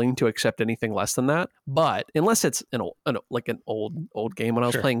not willing to accept anything less than that. But unless it's an old game, when I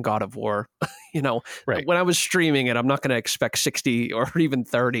was playing God of War, right. When I was streaming it, I'm not going to expect 60 or even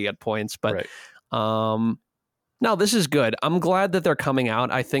 30 at points. But no, this is good. I'm glad that they're coming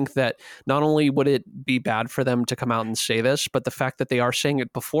out. I think that not only would it be bad for them to come out and say this, but the fact that they are saying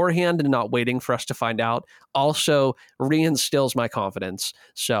it beforehand and not waiting for us to find out also reinstills my confidence.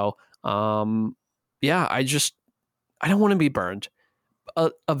 So, I don't want to be burned.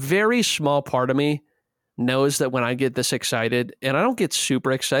 A very small part of me knows that when I get this excited, and I don't get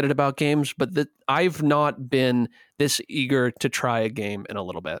super excited about games, but that I've not been this eager to try a game in a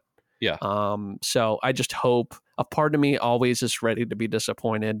little bit. Yeah. So I just hope. A part of me always is ready to be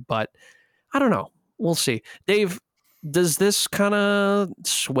disappointed, but I don't know. We'll see. Dave, does this kind of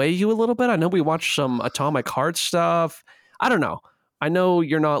sway you a little bit? I know we watched some Atomic Heart stuff. I don't know. I know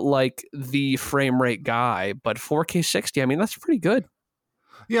you're not like the frame rate guy, but 4K 60, I mean, that's pretty good.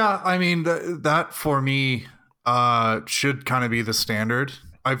 Yeah, I mean, that for me should kind of be the standard.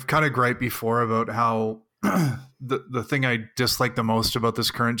 I've kind of griped before about how the thing I dislike the most about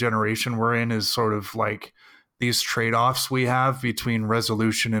this current generation we're in is sort of like these trade-offs we have between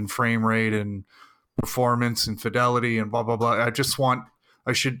resolution and frame rate and performance and fidelity and blah, blah, blah.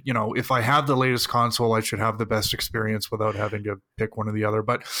 I should, if I have the latest console, I should have the best experience without having to pick one or the other.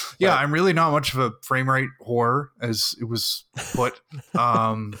 But yeah, I'm really not much of a frame rate whore as it was put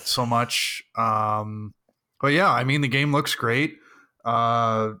so much. But yeah, I mean, the game looks great.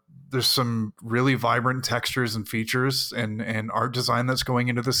 There's some really vibrant textures and features and art design that's going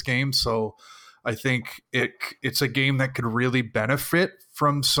into this game. So I think it's a game that could really benefit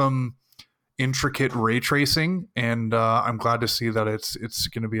from some intricate ray tracing, and I'm glad to see that it's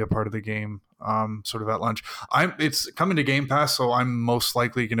going to be a part of the game sort of at launch. It's coming to Game Pass, so I'm most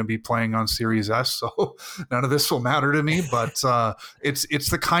likely going to be playing on Series S, so none of this will matter to me, but it's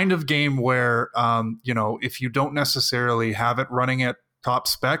the kind of game where if you don't necessarily have it running at top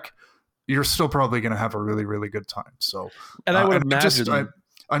spec, you're still probably going to have a really, really good time. So, and I would imagine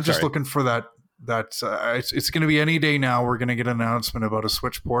I'm just looking for that it's going to be any day now. We're going to get an announcement about a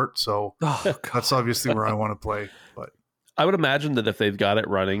Switch port, so that's obviously where I want to play. But I would imagine that if they've got it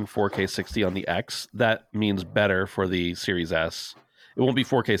running 4K 60 on the X, that means better for the Series S. It won't be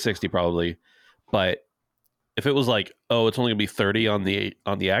 4K 60 probably, but if it was like, it's only going to be 30 on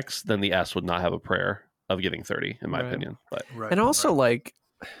the X, then the S would not have a prayer of getting 30, in my opinion. But and also like,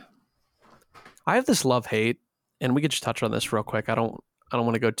 I have this love-hate, and we could just touch on this real quick. I don't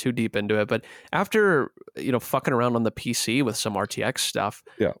want to go too deep into it, but after, fucking around on the PC with some RTX stuff,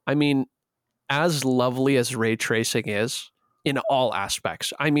 yeah. I mean, as lovely as ray tracing is, in all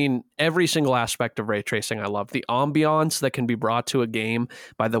aspects. I mean, every single aspect of ray tracing I love. The ambiance that can be brought to a game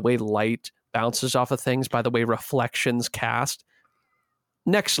by the way light bounces off of things, by the way reflections cast.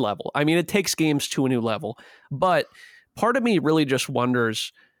 Next level. I mean, it takes games to a new level. But part of me really just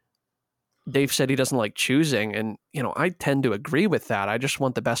wonders, Dave said he doesn't like choosing, and I tend to agree with that. I just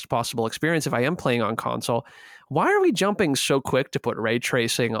want the best possible experience if I am playing on console. Why are we jumping so quick to put ray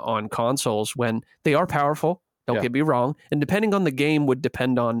tracing on consoles when they are powerful? Don't get me wrong. And depending on the game would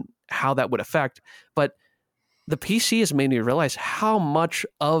depend on how that would affect. But the PC has made me realize how much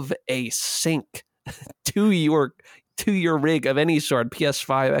of a sink to your rig of any sort,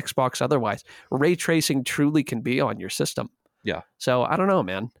 PS5, Xbox, otherwise, ray tracing truly can be on your system. Yeah. So I don't know,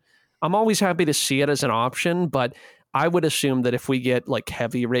 man. I'm always happy to see it as an option, but I would assume that if we get like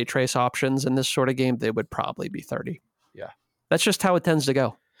heavy ray trace options in this sort of game, they would probably be 30. Yeah. That's just how it tends to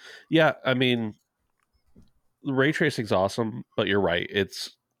go. Yeah. I mean, ray tracing's awesome, but you're right.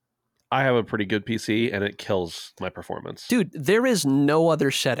 I have a pretty good PC and it kills my performance. Dude, there is no other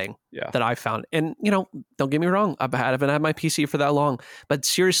setting that I found. And, don't get me wrong, I haven't had my PC for that long. But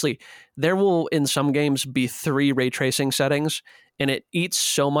seriously, there will, in some games, be 3 ray tracing settings, and it eats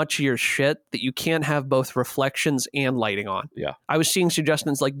so much of your shit that you can't have both reflections and lighting on. Yeah. I was seeing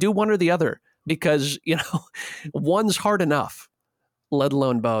suggestions like, do one or the other, because, one's hard enough, let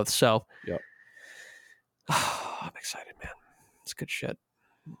alone both. So, I'm excited, man. It's good shit.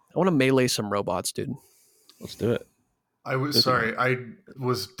 I want to melee some robots, dude. Let's do it. I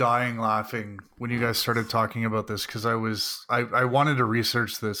was dying laughing when you guys started talking about this because I wanted to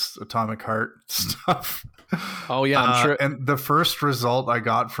research this Atomic Heart stuff. Oh yeah, I'm sure. And the first result I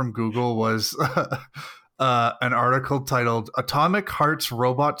got from Google was an article titled "Atomic Heart's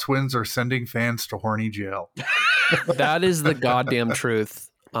robot twins are sending fans to horny jail." That is the goddamn truth.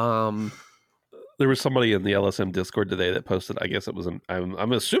 There was somebody in the LSM Discord today that posted, I guess it was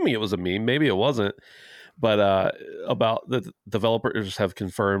I'm assuming it was a meme, maybe it wasn't, but about the developers have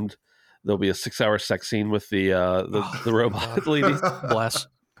confirmed there'll be a 6-hour sex scene with the robot lady. Bless.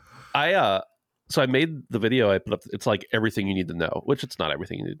 So I made the video I put up. It's like everything you need to know, which it's not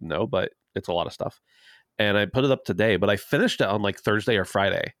everything you need to know, but it's a lot of stuff. And I put it up today, but I finished it on like Thursday or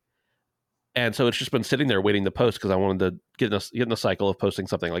Friday. And so it's just been sitting there waiting to post because I wanted to get in the cycle of posting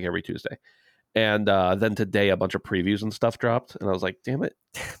something like every Tuesday. And then today a bunch of previews and stuff dropped, and I was like, "Damn it,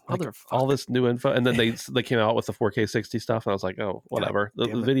 like, all this new info!" And then they came out with the 4K 60 stuff, and I was like, "Oh, whatever." The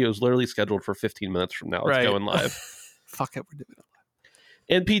video is literally scheduled for 15 minutes from now. It's going live. Fuck it, we're doing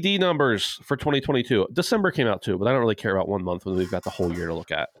it. NPD numbers for 2022. December came out too, but I don't really care about 1 month when we've got the whole year to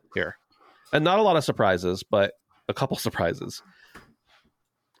look at here, and not a lot of surprises, but a couple surprises.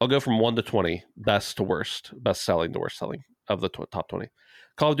 I'll go from 1 to 20, best to worst, best selling to worst selling of the top 20.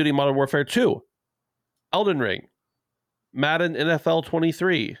 Call of Duty Modern Warfare 2, Elden Ring, Madden NFL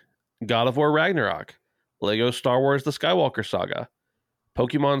 23, God of War Ragnarok, Lego Star Wars The Skywalker Saga,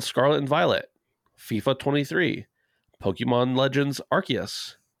 Pokemon Scarlet and Violet, FIFA 23, Pokemon Legends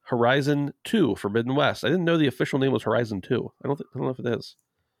Arceus, Horizon 2 Forbidden West. I didn't know the official name was Horizon 2. I don't know if it is.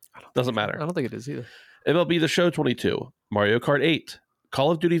 Doesn't matter. I don't think it is either. MLB The Show 22, Mario Kart 8, Call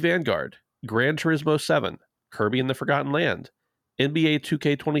of Duty Vanguard, Gran Turismo 7, Kirby and the Forgotten Land, NBA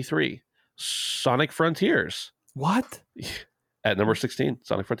 2K23, Sonic Frontiers. What? At number 16,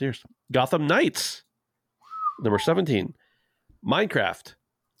 Sonic Frontiers. Gotham Knights. Number 17, Minecraft,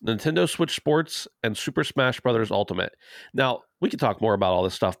 Nintendo Switch Sports, and Super Smash Bros. Ultimate. Now, we could talk more about all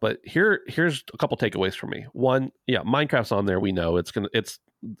this stuff, but here's a couple takeaways for me. One, Minecraft's on there. We know it's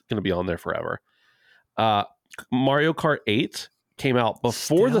gonna be on there forever. Mario Kart 8 came out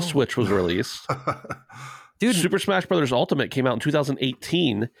before the Switch was released. Dude, Super Smash Bros. Ultimate came out in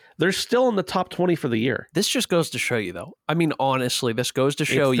 2018. They're still in the top 20 for the year. This just goes to show you, though. I mean, honestly, this goes to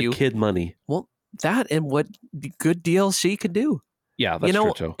show you kid money. Well, that and what good DLC could do. Yeah, that's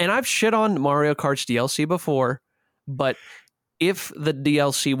true too. And I've shit on Mario Kart's DLC before, but if the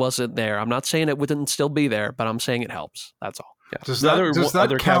DLC wasn't there, I'm not saying it wouldn't still be there, but I'm saying it helps. That's all. Yeah. Does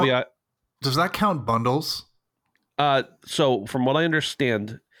that count bundles? So from what I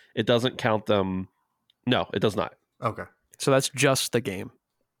understand, it doesn't count them. No, it does not. Okay. So that's just the game.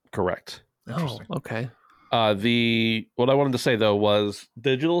 Correct. Interesting. Oh, okay. What I wanted to say though was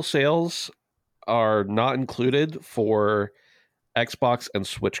digital sales are not included for Xbox and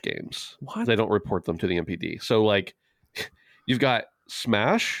Switch games. What? They don't report them to the NPD. So like you've got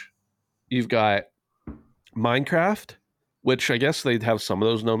Smash, you've got Minecraft, which I guess they'd have some of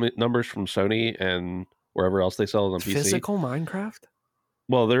those numbers from Sony and wherever else they sell it on PC. Physical Minecraft?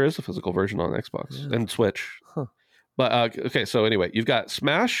 Well, there is a physical version on Xbox and Switch. Huh. But okay, so anyway, you've got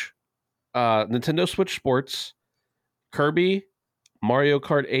Smash, Nintendo Switch Sports, Kirby, Mario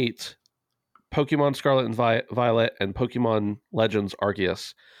Kart 8, Pokemon Scarlet and Violet, and Pokemon Legends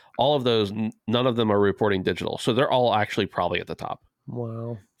Arceus. All of those, none of them are reporting digital. So they're all actually probably at the top.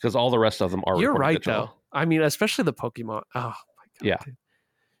 Wow. Because all the rest of them are You're reporting right, digital. though. I mean, especially the Pokemon. Oh, my God. Yeah. Dude.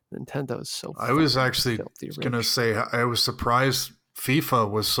 Nintendo is so I was actually going to say, I was surprised FIFA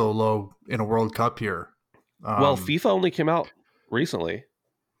was so low in a World Cup year. Well, FIFA only came out recently.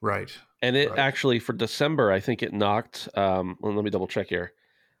 Right. And it actually, for December, I think it knocked, let me double check here.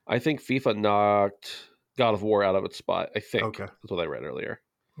 I think FIFA knocked God of War out of its spot. I think. Okay. That's what I read earlier.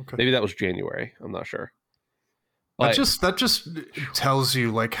 Okay. Maybe that was January. I'm not sure. But, that just tells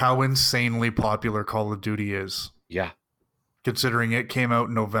you like how insanely popular Call of Duty is. Yeah. Considering it came out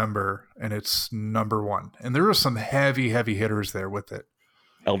in November and it's number one. And there are some heavy hitters there with it.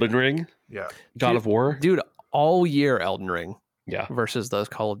 Elden Ring. Yeah. God of War. Dude, all year Elden Ring. Yeah. Versus those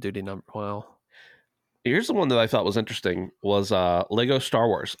Call of Duty number. Wow. Here's the one that I thought was interesting was Lego Star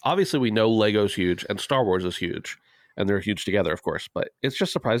Wars. Obviously, we know Lego's huge and Star Wars is huge. And they're huge together, of course. But it's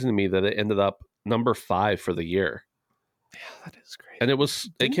just surprising to me that it ended up number 5 for the year. Yeah, that is great. And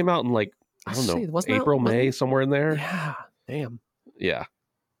it came out in like, I don't know, April, May, somewhere in there. Yeah. Damn. Yeah.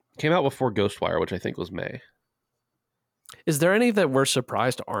 Came out before Ghostwire, which I think was May. Is there any that we're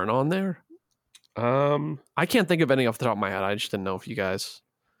surprised aren't on there? I can't think of any off the top of my head. I just didn't know if you guys.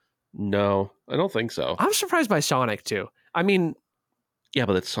 No, I don't think so. I'm surprised by Sonic too. I mean, yeah,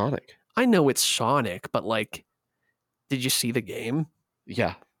 but it's Sonic. I know it's Sonic, but like, did you see the game?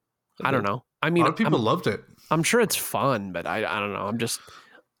 Yeah. I don't know. I mean, a lot of people loved it. I'm sure it's fun, but I don't know.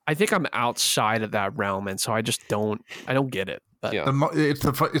 I think I'm outside of that realm, and so I don't get it. But yeah.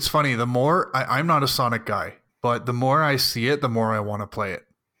 It's funny. The more I'm not a Sonic guy, but the more I see it, the more I want to play it.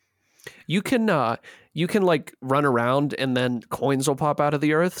 You can like run around and then coins will pop out of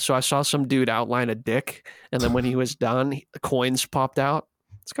the earth. So I saw some dude outline a dick, and then when he was done, coins popped out.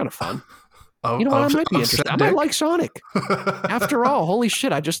 It's kind of fun. You know what? I might be interested. I might like Sonic. After all, holy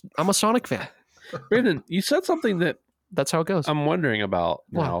shit! I'm a Sonic fan. Brandon, you said something that's how it goes. I'm wondering about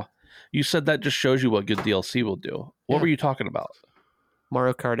now. You said that just shows you what good DLC will do. What were you talking about?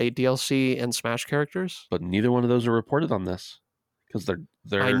 Mario Kart 8 DLC and Smash characters. But neither one of those are reported on this because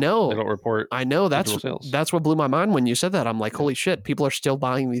they're. I know they don't report. I know that's what blew my mind when you said that. I'm like, holy shit! People are still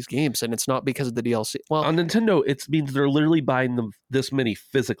buying these games, and it's not because of the DLC. Well, on Nintendo, it means they're literally buying them this many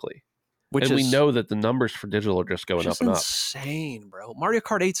physically. And we know that the numbers for digital are just going up and up. Insane, bro. Mario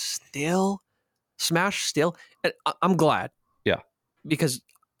Kart 8 still, Smash still. And I'm glad. Yeah. Because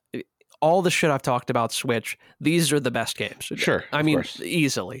all the shit I've talked about Switch, these are the best games. Sure. I mean,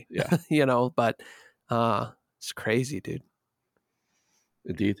 easily. Yeah. But it's crazy, dude.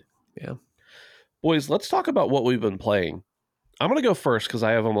 Indeed. Yeah. Boys, let's talk about what we've been playing. I'm going to go first because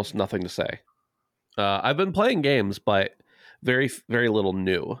I have almost nothing to say. I've been playing games, but very, very little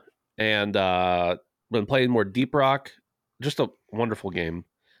new. And been playing more Deep Rock, just a wonderful game.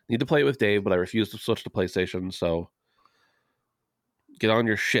 Need to play it with Dave, but I refuse to switch to PlayStation. So get on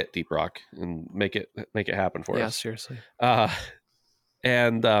your shit, Deep Rock, and make it happen for us. Yeah, seriously.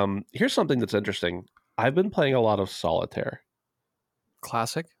 And here's something that's interesting. I've been playing a lot of Solitaire,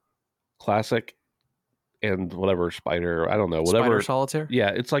 classic, and whatever Spider. I don't know whatever Spider Solitaire. Yeah,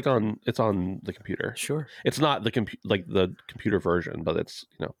 it's on the computer. Sure, it's not the the computer version, but it's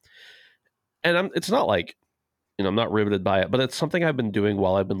and it's not like I'm not riveted by it, but it's something I've been doing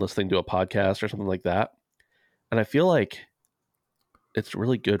while I've been listening to a podcast or something like that, and I feel like it's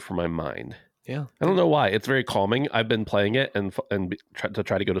really good for my mind. Yeah, I don't know why. It's very calming. I've been playing it and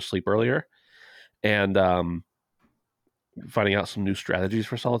try to go to sleep earlier, and finding out some new strategies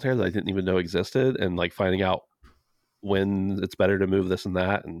for Solitaire that I didn't even know existed, and like finding out when it's better to move this and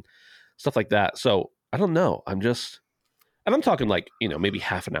that and stuff like that. So I don't know. And I'm talking like, maybe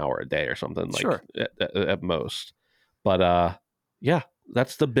half an hour a day or something, like sure. at most. But yeah,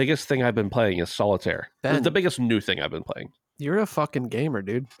 that's the biggest thing I've been playing is Solitaire. Ben, the biggest new thing I've been playing. You're a fucking gamer,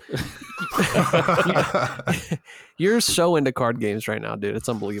 dude. You're so into card games right now, dude. It's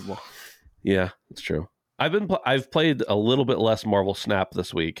unbelievable. Yeah, it's true. I've played a little bit less Marvel Snap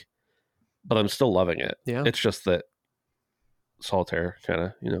this week, but I'm still loving it. Yeah. It's just that Solitaire kind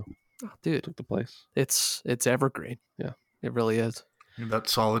of, dude, took the place. It's evergreen. Yeah. It really is. That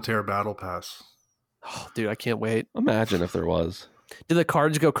Solitaire Battle Pass. Oh, dude, I can't wait. Imagine if there was. Do the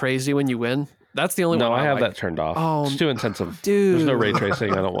cards go crazy when you win? That's the only one. No, I have that turned off. Oh, it's too intensive. Dude. There's no ray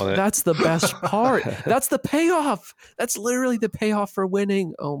tracing. I don't want it. That's the best part. That's the payoff. That's literally the payoff for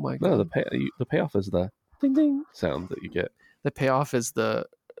winning. Oh my God. No, the payoff is the ding ding sound that you get. The payoff is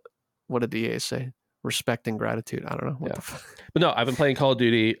what did the EA say? Respect and gratitude. I don't know. What the fuck? But no, I've been playing Call of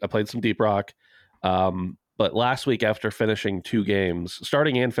Duty. I played some Deep Rock. But last week, after finishing 2 games,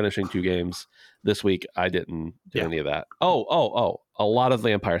 starting and finishing 2 games, this week I didn't do any of that. Oh! A lot of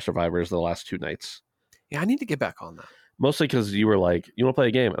Vampire Survivors the last 2 nights. Yeah, I need to get back on that. Mostly because you were like, "You want to play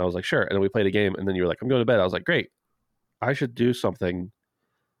a game?" And I was like, "Sure." And then we played a game, and then you were like, "I'm going to bed." I was like, "Great, I should do something.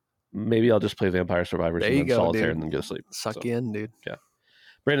 Maybe I'll just play Vampire Survivors and then Solitaire dude. and then go to sleep." Suck you in, dude. Yeah.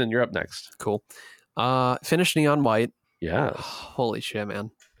 Brandon, you're up next. Cool. Finished Neon White. Yeah. Holy shit,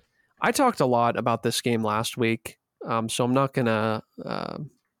 man. I talked a lot about this game last week, so I'm not going to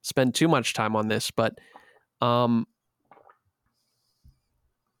spend too much time on this, but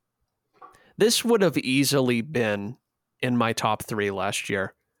this would have easily been in my top 3 last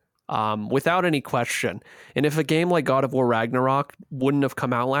year, without any question. And if a game like God of War Ragnarok wouldn't have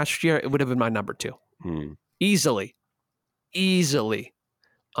come out last year, it would have been my number 2. Easily.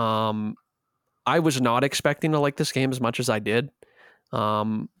 I was not expecting to like this game as much as I did.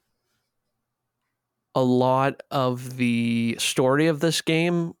 A lot of the story of this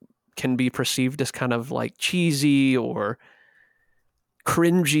game can be perceived as kind of like cheesy or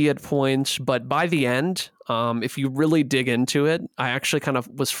cringy at points, but by the end, if you really dig into it, I actually kind of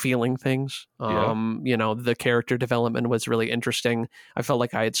was feeling things. You know, the character development was really interesting. I felt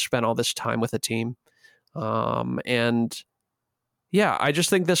like I had spent all this time with a team. And yeah, I just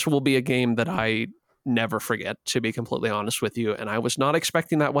think this will be a game that I never forget, to be completely honest with you. And I was not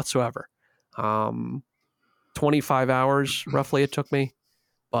expecting that whatsoever. 25 hours roughly it took me,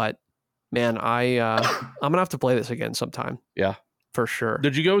 but man, I'm gonna have to play this again sometime. Yeah, for sure.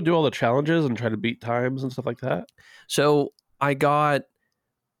 Did you go do all the challenges and try to beat times and stuff like that? So I got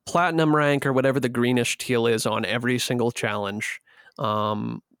platinum rank or whatever the greenish teal is on every single challenge.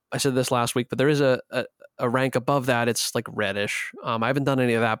 I said this last week, but there is a rank above that. It's like reddish. I haven't done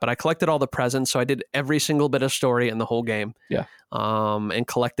any of that, but I collected all the presents. So I did every single bit of story in the whole game. Yeah. And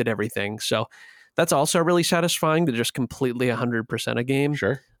collected everything. So that's also really satisfying to just completely 100% a game.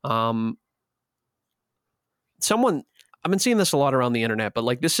 Sure. I've been seeing this a lot around the internet, but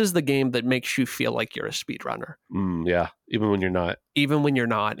like this is the game that makes you feel like you're a speedrunner. Yeah. Even when you're not.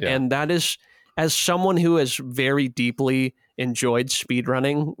 Yeah. And that is, as someone who has very deeply enjoyed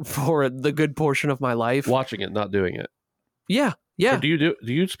speedrunning for the good portion of my life. Watching it, not doing it. Yeah. So do you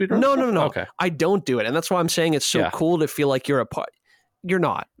speedrun? No. Okay. I don't do it. And that's why I'm saying it's so cool to feel like you're a part. You're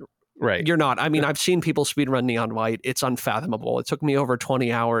not. Right. You're not. I mean, I've seen people speedrun Neon White. It's unfathomable. It took me over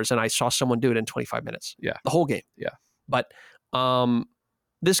 20 hours and I saw someone do it in 25 minutes. Yeah. The whole game. Yeah. But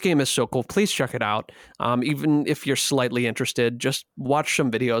this game is so cool. Please check it out. Even if you're slightly interested, just watch some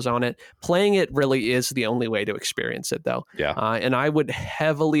videos on it. Playing it really is the only way to experience it, though. Yeah. And I would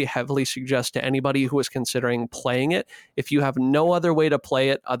heavily suggest to anybody who is considering playing it, if you have no other way to play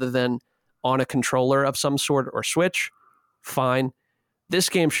it other than on a controller of some sort or Switch, fine. This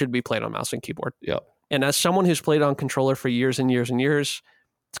game should be played on mouse and keyboard. Yep. And as someone who's played on controller for years and years and years,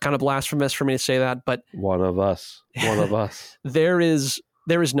 it's kind of blasphemous for me to say that, but one of us. There is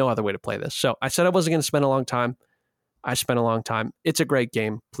no other way to play this. So I said I wasn't going to spend a long time. I spent a long time. It's a great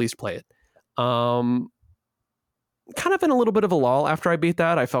game. Please play it. Kind of in a little bit of a lull after I beat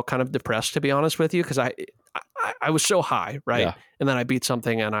that. I felt kind of depressed, to be honest with you, because I was so high, right? Yeah. And then I beat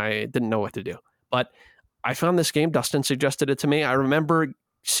something and I didn't know what to do. But I found this game. Dustin suggested it to me. I remember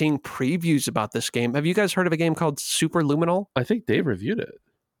seeing previews about this game. Have you guys heard of a game called Super Luminal? I think Dave reviewed it.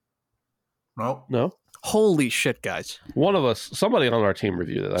 No? Holy shit, guys. One of us, somebody on our team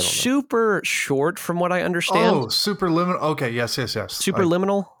reviewed it. I don't know. Super short from what I understand. Oh, Superliminal. Okay, yes.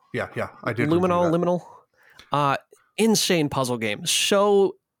 Superliminal? Yeah, I did. Liminal. Insane puzzle game.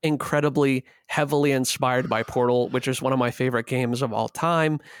 So incredibly heavily inspired by Portal, which is one of my favorite games of all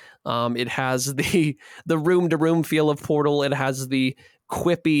time. It has the room-to-room feel of Portal. It has the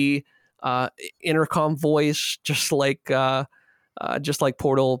quippy intercom voice, just like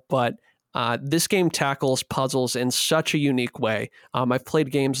Portal, but this game tackles puzzles in such a unique way. I've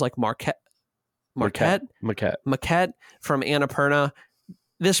played games like Maquette from Annapurna.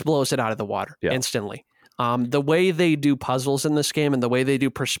 This blows it out of the water instantly. The way they do puzzles in this game and the way they do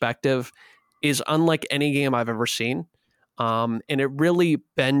perspective is unlike any game I've ever seen. And it really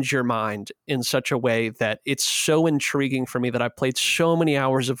bends your mind in such a way that it's so intriguing for me that I've played so many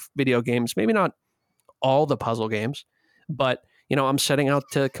hours of video games, maybe not all the puzzle games, but I'm setting out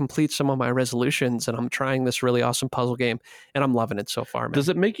to complete some of my resolutions and I'm trying this really awesome puzzle game and I'm loving it so far, man. Does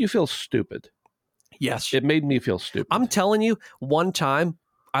it make you feel stupid? Yes. It made me feel stupid. I'm telling you, one time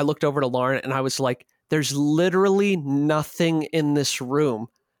I looked over to Lauren and I was like, there's literally nothing in this room.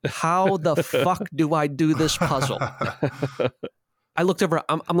 How the fuck do I do this puzzle? I looked over.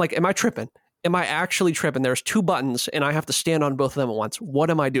 I'm like, am I tripping? am I actually tripping? There's 2 buttons and I have to stand on both of them at once. What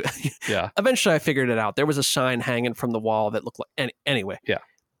am I doing? Yeah. Eventually I figured it out. There was a sign hanging from the wall that looked like, anyway. Yeah.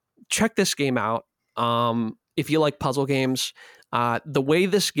 Check this game out. If you like puzzle games, the way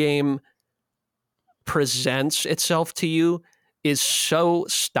this game presents itself to you is so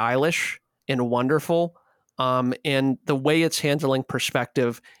stylish and wonderful. And the way it's handling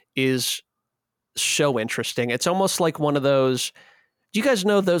perspective is so interesting. It's almost like one of those, do you guys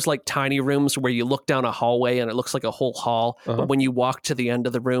know those like tiny rooms where you look down a hallway and it looks like a whole hall, but when you walk to the end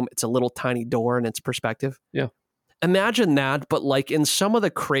of the room, it's a little tiny door and it's perspective? Yeah. Imagine that, but like in some of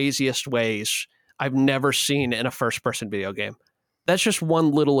the craziest ways I've never seen in a first-person video game. That's just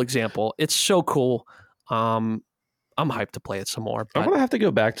one little example. It's so cool. I'm hyped to play it some more. I'm going to have to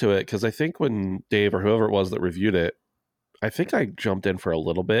go back to it because I think when Dave or whoever it was that reviewed it, I think I jumped in for a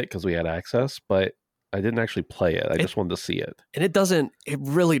little bit because we had access, but I didn't actually play it. I just wanted to see it. And it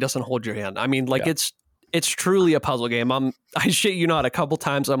really doesn't hold your hand. I mean, like it's truly a puzzle game. I shit you not, a couple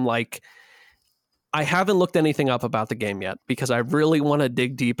times I'm like, I haven't looked anything up about the game yet because I really want to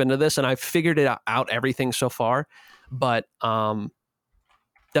dig deep into this, and I've figured it out everything so far, but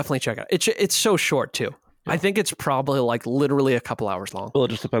definitely check it out. It's so short too. Yeah. I think it's probably like literally a couple hours long. Well, it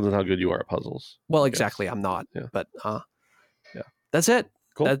just depends on how good you are at puzzles. Well, exactly. I'm not, but yeah, that's it.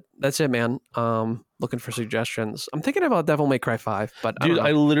 Cool. That's it, man. Looking for suggestions. I'm thinking about Devil May Cry 5, but dude,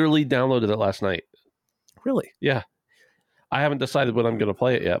 I literally downloaded it last night. Really? Yeah. I haven't decided when I'm going to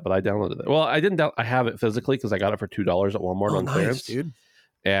play it yet, but I downloaded it. Well, I didn't. I have it physically because I got it for $2 at Walmart on clearance, dude.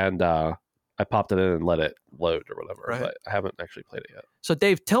 And I popped it in and let it load or whatever. Right. But I haven't actually played it yet. So,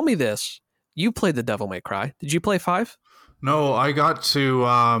 Dave, tell me this: you played the Devil May Cry. Did you play 5? No, I got to.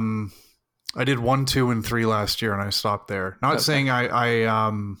 I did 1, 2, and 3 last year, and I stopped there. Not saying I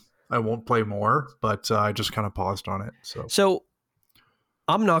won't play more, but I just kind of paused on it. So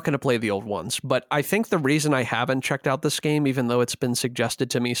I'm not going to play the old ones, but I think the reason I haven't checked out this game, even though it's been suggested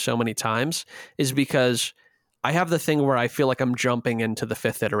to me so many times, is because I have the thing where I feel like I'm jumping into the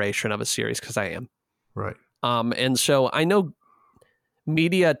 5th iteration of a series because I am. Right. And so I know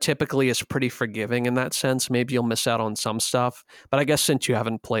media typically is pretty forgiving in that sense. Maybe you'll miss out on some stuff, but I guess since you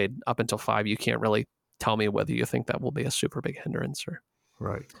haven't played up until 5, you can't really tell me whether you think that will be a super big hindrance or.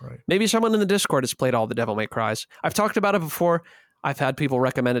 Right. Maybe someone in the Discord has played all the Devil May Cries. I've talked about it before. I've had people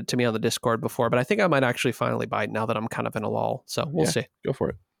recommend it to me on the Discord before, but I think I might actually finally buy it now that I'm kind of in a lull. So we'll see. Go for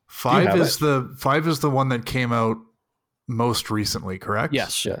it. 5 is the one that came out most recently, correct?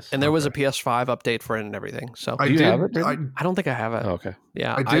 Yes. And there was a PS5 update for it and everything. So do you have it? I don't think I have it. Oh, okay.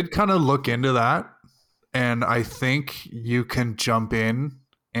 Yeah. I did kind of look into that, and I think you can jump in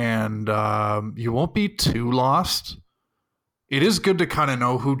and you won't be too lost. It is good to kind of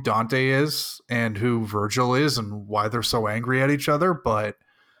know who Dante is and who Virgil is and why they're so angry at each other, but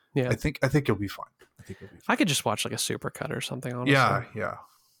yeah, I think you'll be fine. I could just watch like a supercut or something, honestly. Yeah.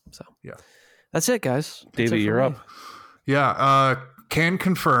 So yeah. That's it, guys. Davey, you're up. Yeah, can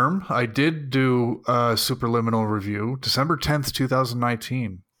confirm I did do a Superliminal review December 10th,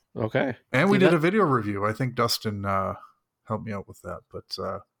 2019. Okay. And we did a video review. I think Dustin helped me out with that, but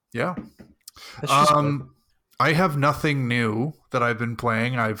yeah. I have nothing new that I've been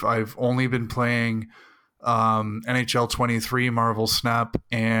playing. I've only been playing NHL 23, Marvel Snap,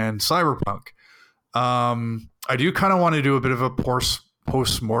 and Cyberpunk. I do kind of want to do a bit of a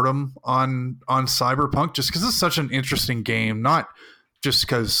post-mortem on Cyberpunk just because it's such an interesting game, not just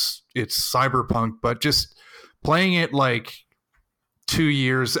because it's Cyberpunk, but just playing it like 2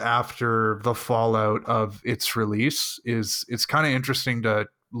 years after the fallout of its release it's kind of interesting to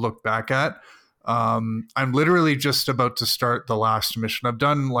look back at. I'm literally just about to start the last mission. I've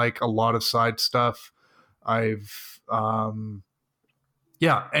done like a lot of side stuff. Anyways,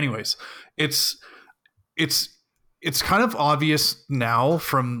 it's kind of obvious now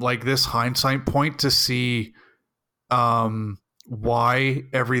from like this hindsight point to see why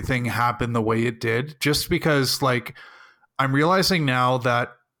everything happened the way it did, just because like I'm realizing now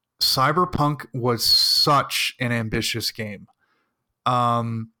that Cyberpunk was such an ambitious game.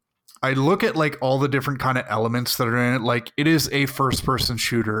 I look at like all the different kind of elements that are in it. Like it is a first person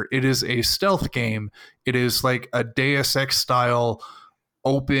shooter. It is a stealth game. It is like a Deus Ex style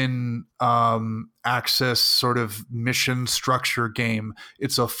open access sort of mission structure game.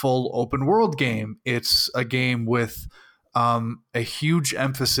 It's a full open world game. It's a game with a huge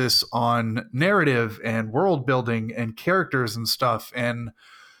emphasis on narrative and world building and characters and stuff. And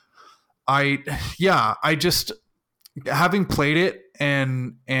I just, having played it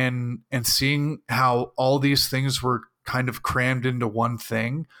and seeing how all these things were kind of crammed into one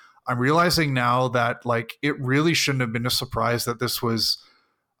thing, I'm realizing now that like it really shouldn't have been a surprise that this was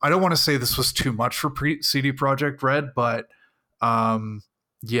I don't want to say this was too much for CD Projekt Red, but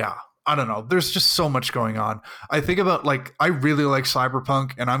yeah, I don't know. There's just so much going on. I think about like, I really like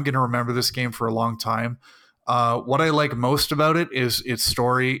Cyberpunk, and I'm going to remember this game for a long time. What I like most about it is its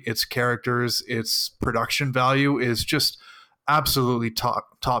story, its characters, its production value is just absolutely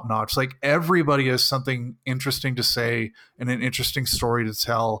top notch. Like everybody has something interesting to say and an interesting story to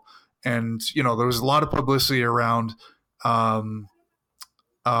tell. And, you know, there was a lot of publicity around Keanu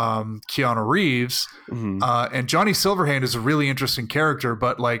Reeves, and Johnny Silverhand is a really interesting character,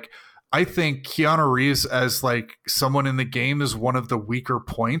 but like I think Keanu Reeves as like someone in the game is one of the weaker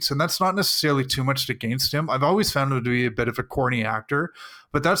points, and that's not necessarily too much against him. I've always found him to be a bit of a corny actor,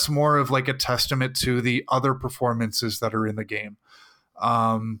 but that's more of like a testament to the other performances that are in the game.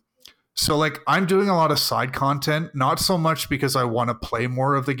 So like I'm doing a lot of side content, not so much because I want to play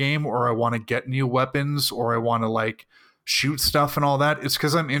more of the game or I want to get new weapons or I want to like shoot stuff and all that. It's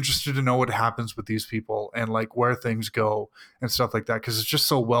because I'm interested to know what happens with these people and like where things go and stuff like that, because it's just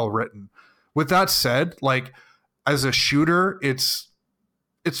so well written. With that said, like as a shooter, it's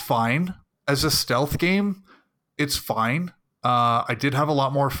fine. As a stealth game, it's fine. I did have a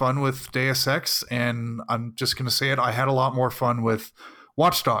lot more fun with Deus Ex, and I'm just going to say it. I had a lot more fun with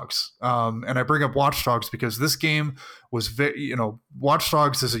Watch Dogs. And I bring up Watch Dogs because this game was Watch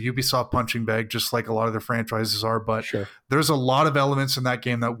Dogs is a Ubisoft punching bag, just like a lot of their franchises are, but there's a lot of elements in that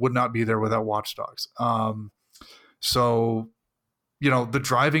game that would not be there without Watch Dogs. So, you know, the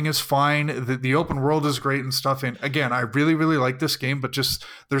driving is fine. The open world is great and stuff. And again, I really, really like this game, but just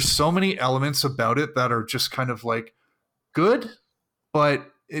there's so many elements about it that are just kind of like good,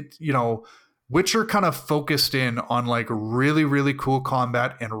 but it, you know, Witcher kind of focused in on like really, really cool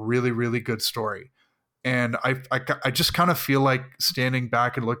combat and a really, really good story. And I just kind of feel like standing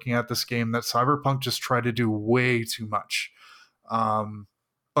back and looking at this game that Cyberpunk just tried to do way too much.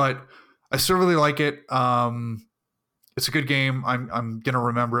 But I still really like it. It's a good game. I'm going to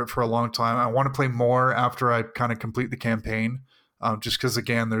remember it for a long time. I want to play more after I kind of complete the campaign. Just because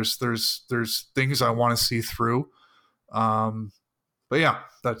again, there's things I want to see through. But yeah,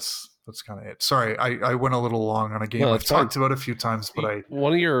 that's kind of it. Sorry, I went a little long on a game I've talked about a few times, but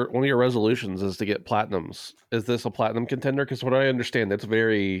one of your resolutions is to get platinums. Is this a platinum contender? Because what I understand, that's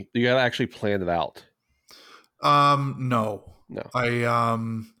you got to actually plan it out. No.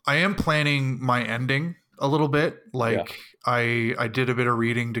 I am planning my ending a little bit. Like I did a bit of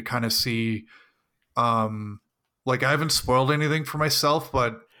reading to kind of see, like I haven't spoiled anything for myself,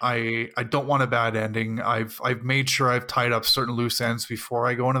 but I don't want a bad ending. I've made sure I've tied up certain loose ends before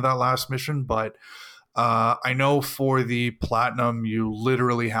I go into that last mission, but I know for the platinum you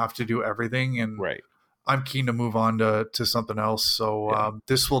literally have to do everything, and I'm keen to move on to something else. So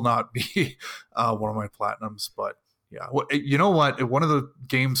this will not be one of my platinums, but yeah. You know what? One of the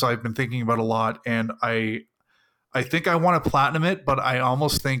games I've been thinking about a lot, and I think I want to platinum it, but I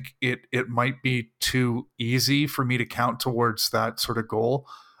almost think it might be too easy for me to count towards that sort of goal.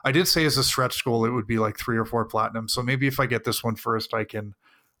 I did say as a stretch goal, it would be like 3 or 4 platinum. So maybe if I get this one first, I can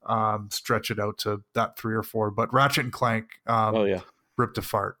stretch it out to that 3 or 4. But Ratchet and Clank ripped a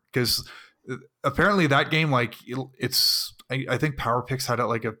fart, because apparently that game, like I think PowerPix had it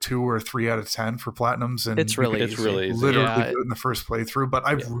like a 2 or 3 out of 10 for platinums, and it's really easy. Literally good in the first playthrough. But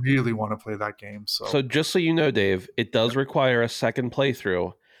I really want to play that game. So just so you know, Dave, it does require a second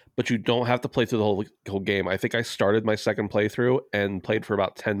playthrough, but you don't have to play through the whole game. I think I started my second playthrough and played for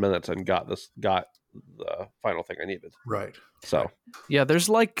about 10 minutes and got the final thing I needed. Right. So yeah, there's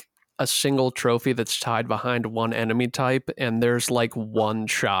like a single trophy that's tied behind one enemy type, and there's like one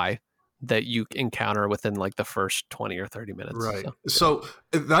shy that you encounter within like the first 20 or 30 minutes. Right. So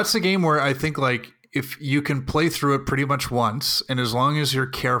that's a game where I think like if you can play through it pretty much once, and as long as you're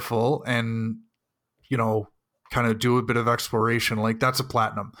careful and, you know, kind of do a bit of exploration, like that's a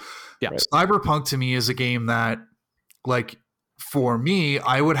platinum. Yeah. Cyberpunk to me is a game that, like, for me,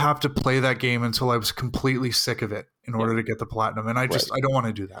 I would have to play that game until I was completely sick of it in order to get the platinum. And I don't want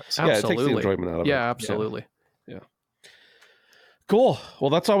to do that. So. Yeah, it takes the enjoyment out of it. Yeah, absolutely. Yeah. Cool. Well,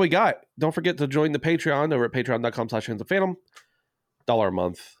 that's all we got. Don't forget to join the Patreon over at patreon.com/handsomphantom. $1 a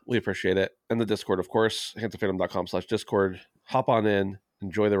month. We appreciate it. And the Discord, of course, handsomphantom.com/Discord. Hop on in.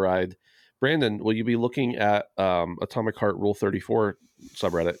 Enjoy the ride. Brandon, will you be looking at Atomic Heart Rule 34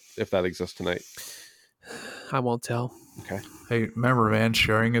 subreddit, if that exists tonight? I won't tell. Okay. Hey, remember, man,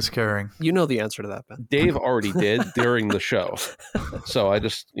 sharing is caring. You know the answer to that, Ben. Dave already did during the show. So I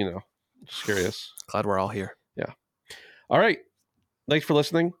just, just curious. Glad we're all here. Yeah. All right. Thanks for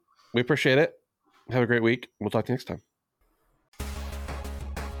listening. We appreciate it. Have a great week. We'll talk to you next time.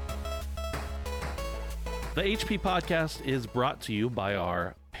 The HP Podcast is brought to you by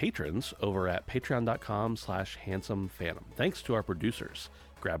our patrons over at patreon.com/handsomephantom. Thanks to our producers,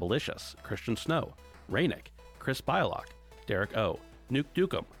 Grabalicious, Christian Snow, Rainick, Chris Bylock, Derek O, Nuke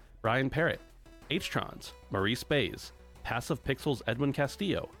Dukem, Brian Parrott, H-Trons, Maurice Bays, Passive Pixels Edwin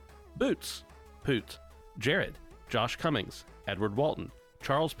Castillo, Boots, Poot, Jared, Josh Cummings, Edward Walton,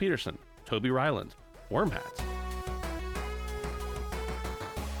 Charles Peterson, Toby Ryland, Wormhat,